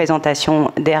petite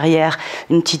présentation derrière,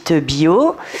 une petite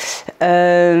bio.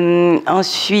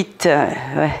 Ensuite,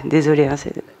 ouais, désolé, hein,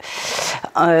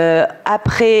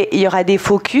 après, il y aura des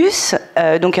focus,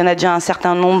 donc il y en a déjà un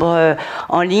certain nombre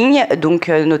en ligne, donc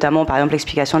notamment par exemple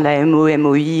l'explication de la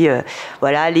MOI,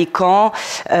 voilà, les camps,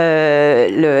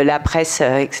 la presse,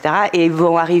 etc. Et ils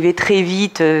vont arriver très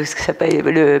vite, ce que s'appelle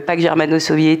le pacte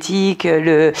germano-soviétique,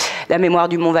 la mémoire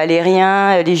du Mont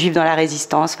Valérien, les Juifs dans la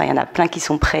résistance, enfin il y en a plein qui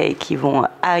sont prêts et qui vont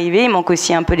arriver. Il manque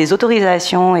aussi un peu les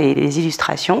autorisations et les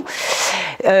illustrations.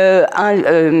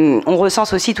 On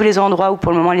recense aussi tous les endroits où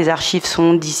pour le moment les archives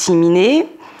sont disséminées.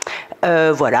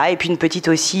 Voilà, et puis une petite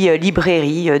aussi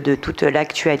librairie de toute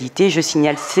l'actualité. Je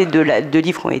signale ces deux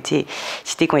livres qui ont été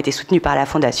cités, qui ont été soutenus par la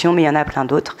Fondation, mais il y en a plein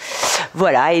d'autres.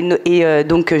 Voilà, et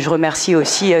donc je remercie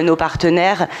aussi nos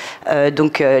partenaires,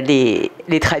 donc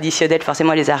les traditionnels,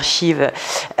 forcément les archives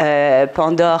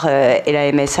Pandore et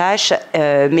la MSH,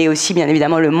 mais aussi bien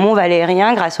évidemment le Mont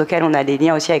Valérien, grâce auquel on a des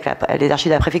liens aussi avec les archives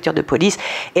de la préfecture de police,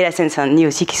 et la Seine-Saint-Denis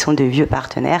aussi, qui sont de vieux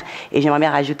partenaires. Et j'aimerais bien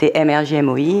rajouter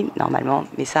MRJ-MOI, normalement,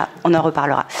 mais ça, on en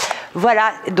reparlera.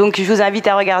 Voilà, donc je vous invite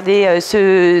à regarder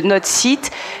notre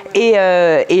site et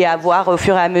à voir au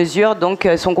fur et à mesure donc,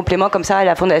 son complément. Comme ça,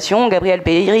 la Fondation Gabriel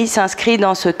Péry s'inscrit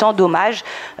dans ce temps d'hommage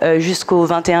jusqu'au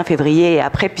 21 février et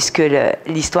après, puisque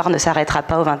l'histoire ne s'arrêtera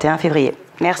pas au 21 février.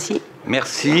 Merci.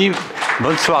 Merci.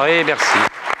 Bonne soirée. Merci.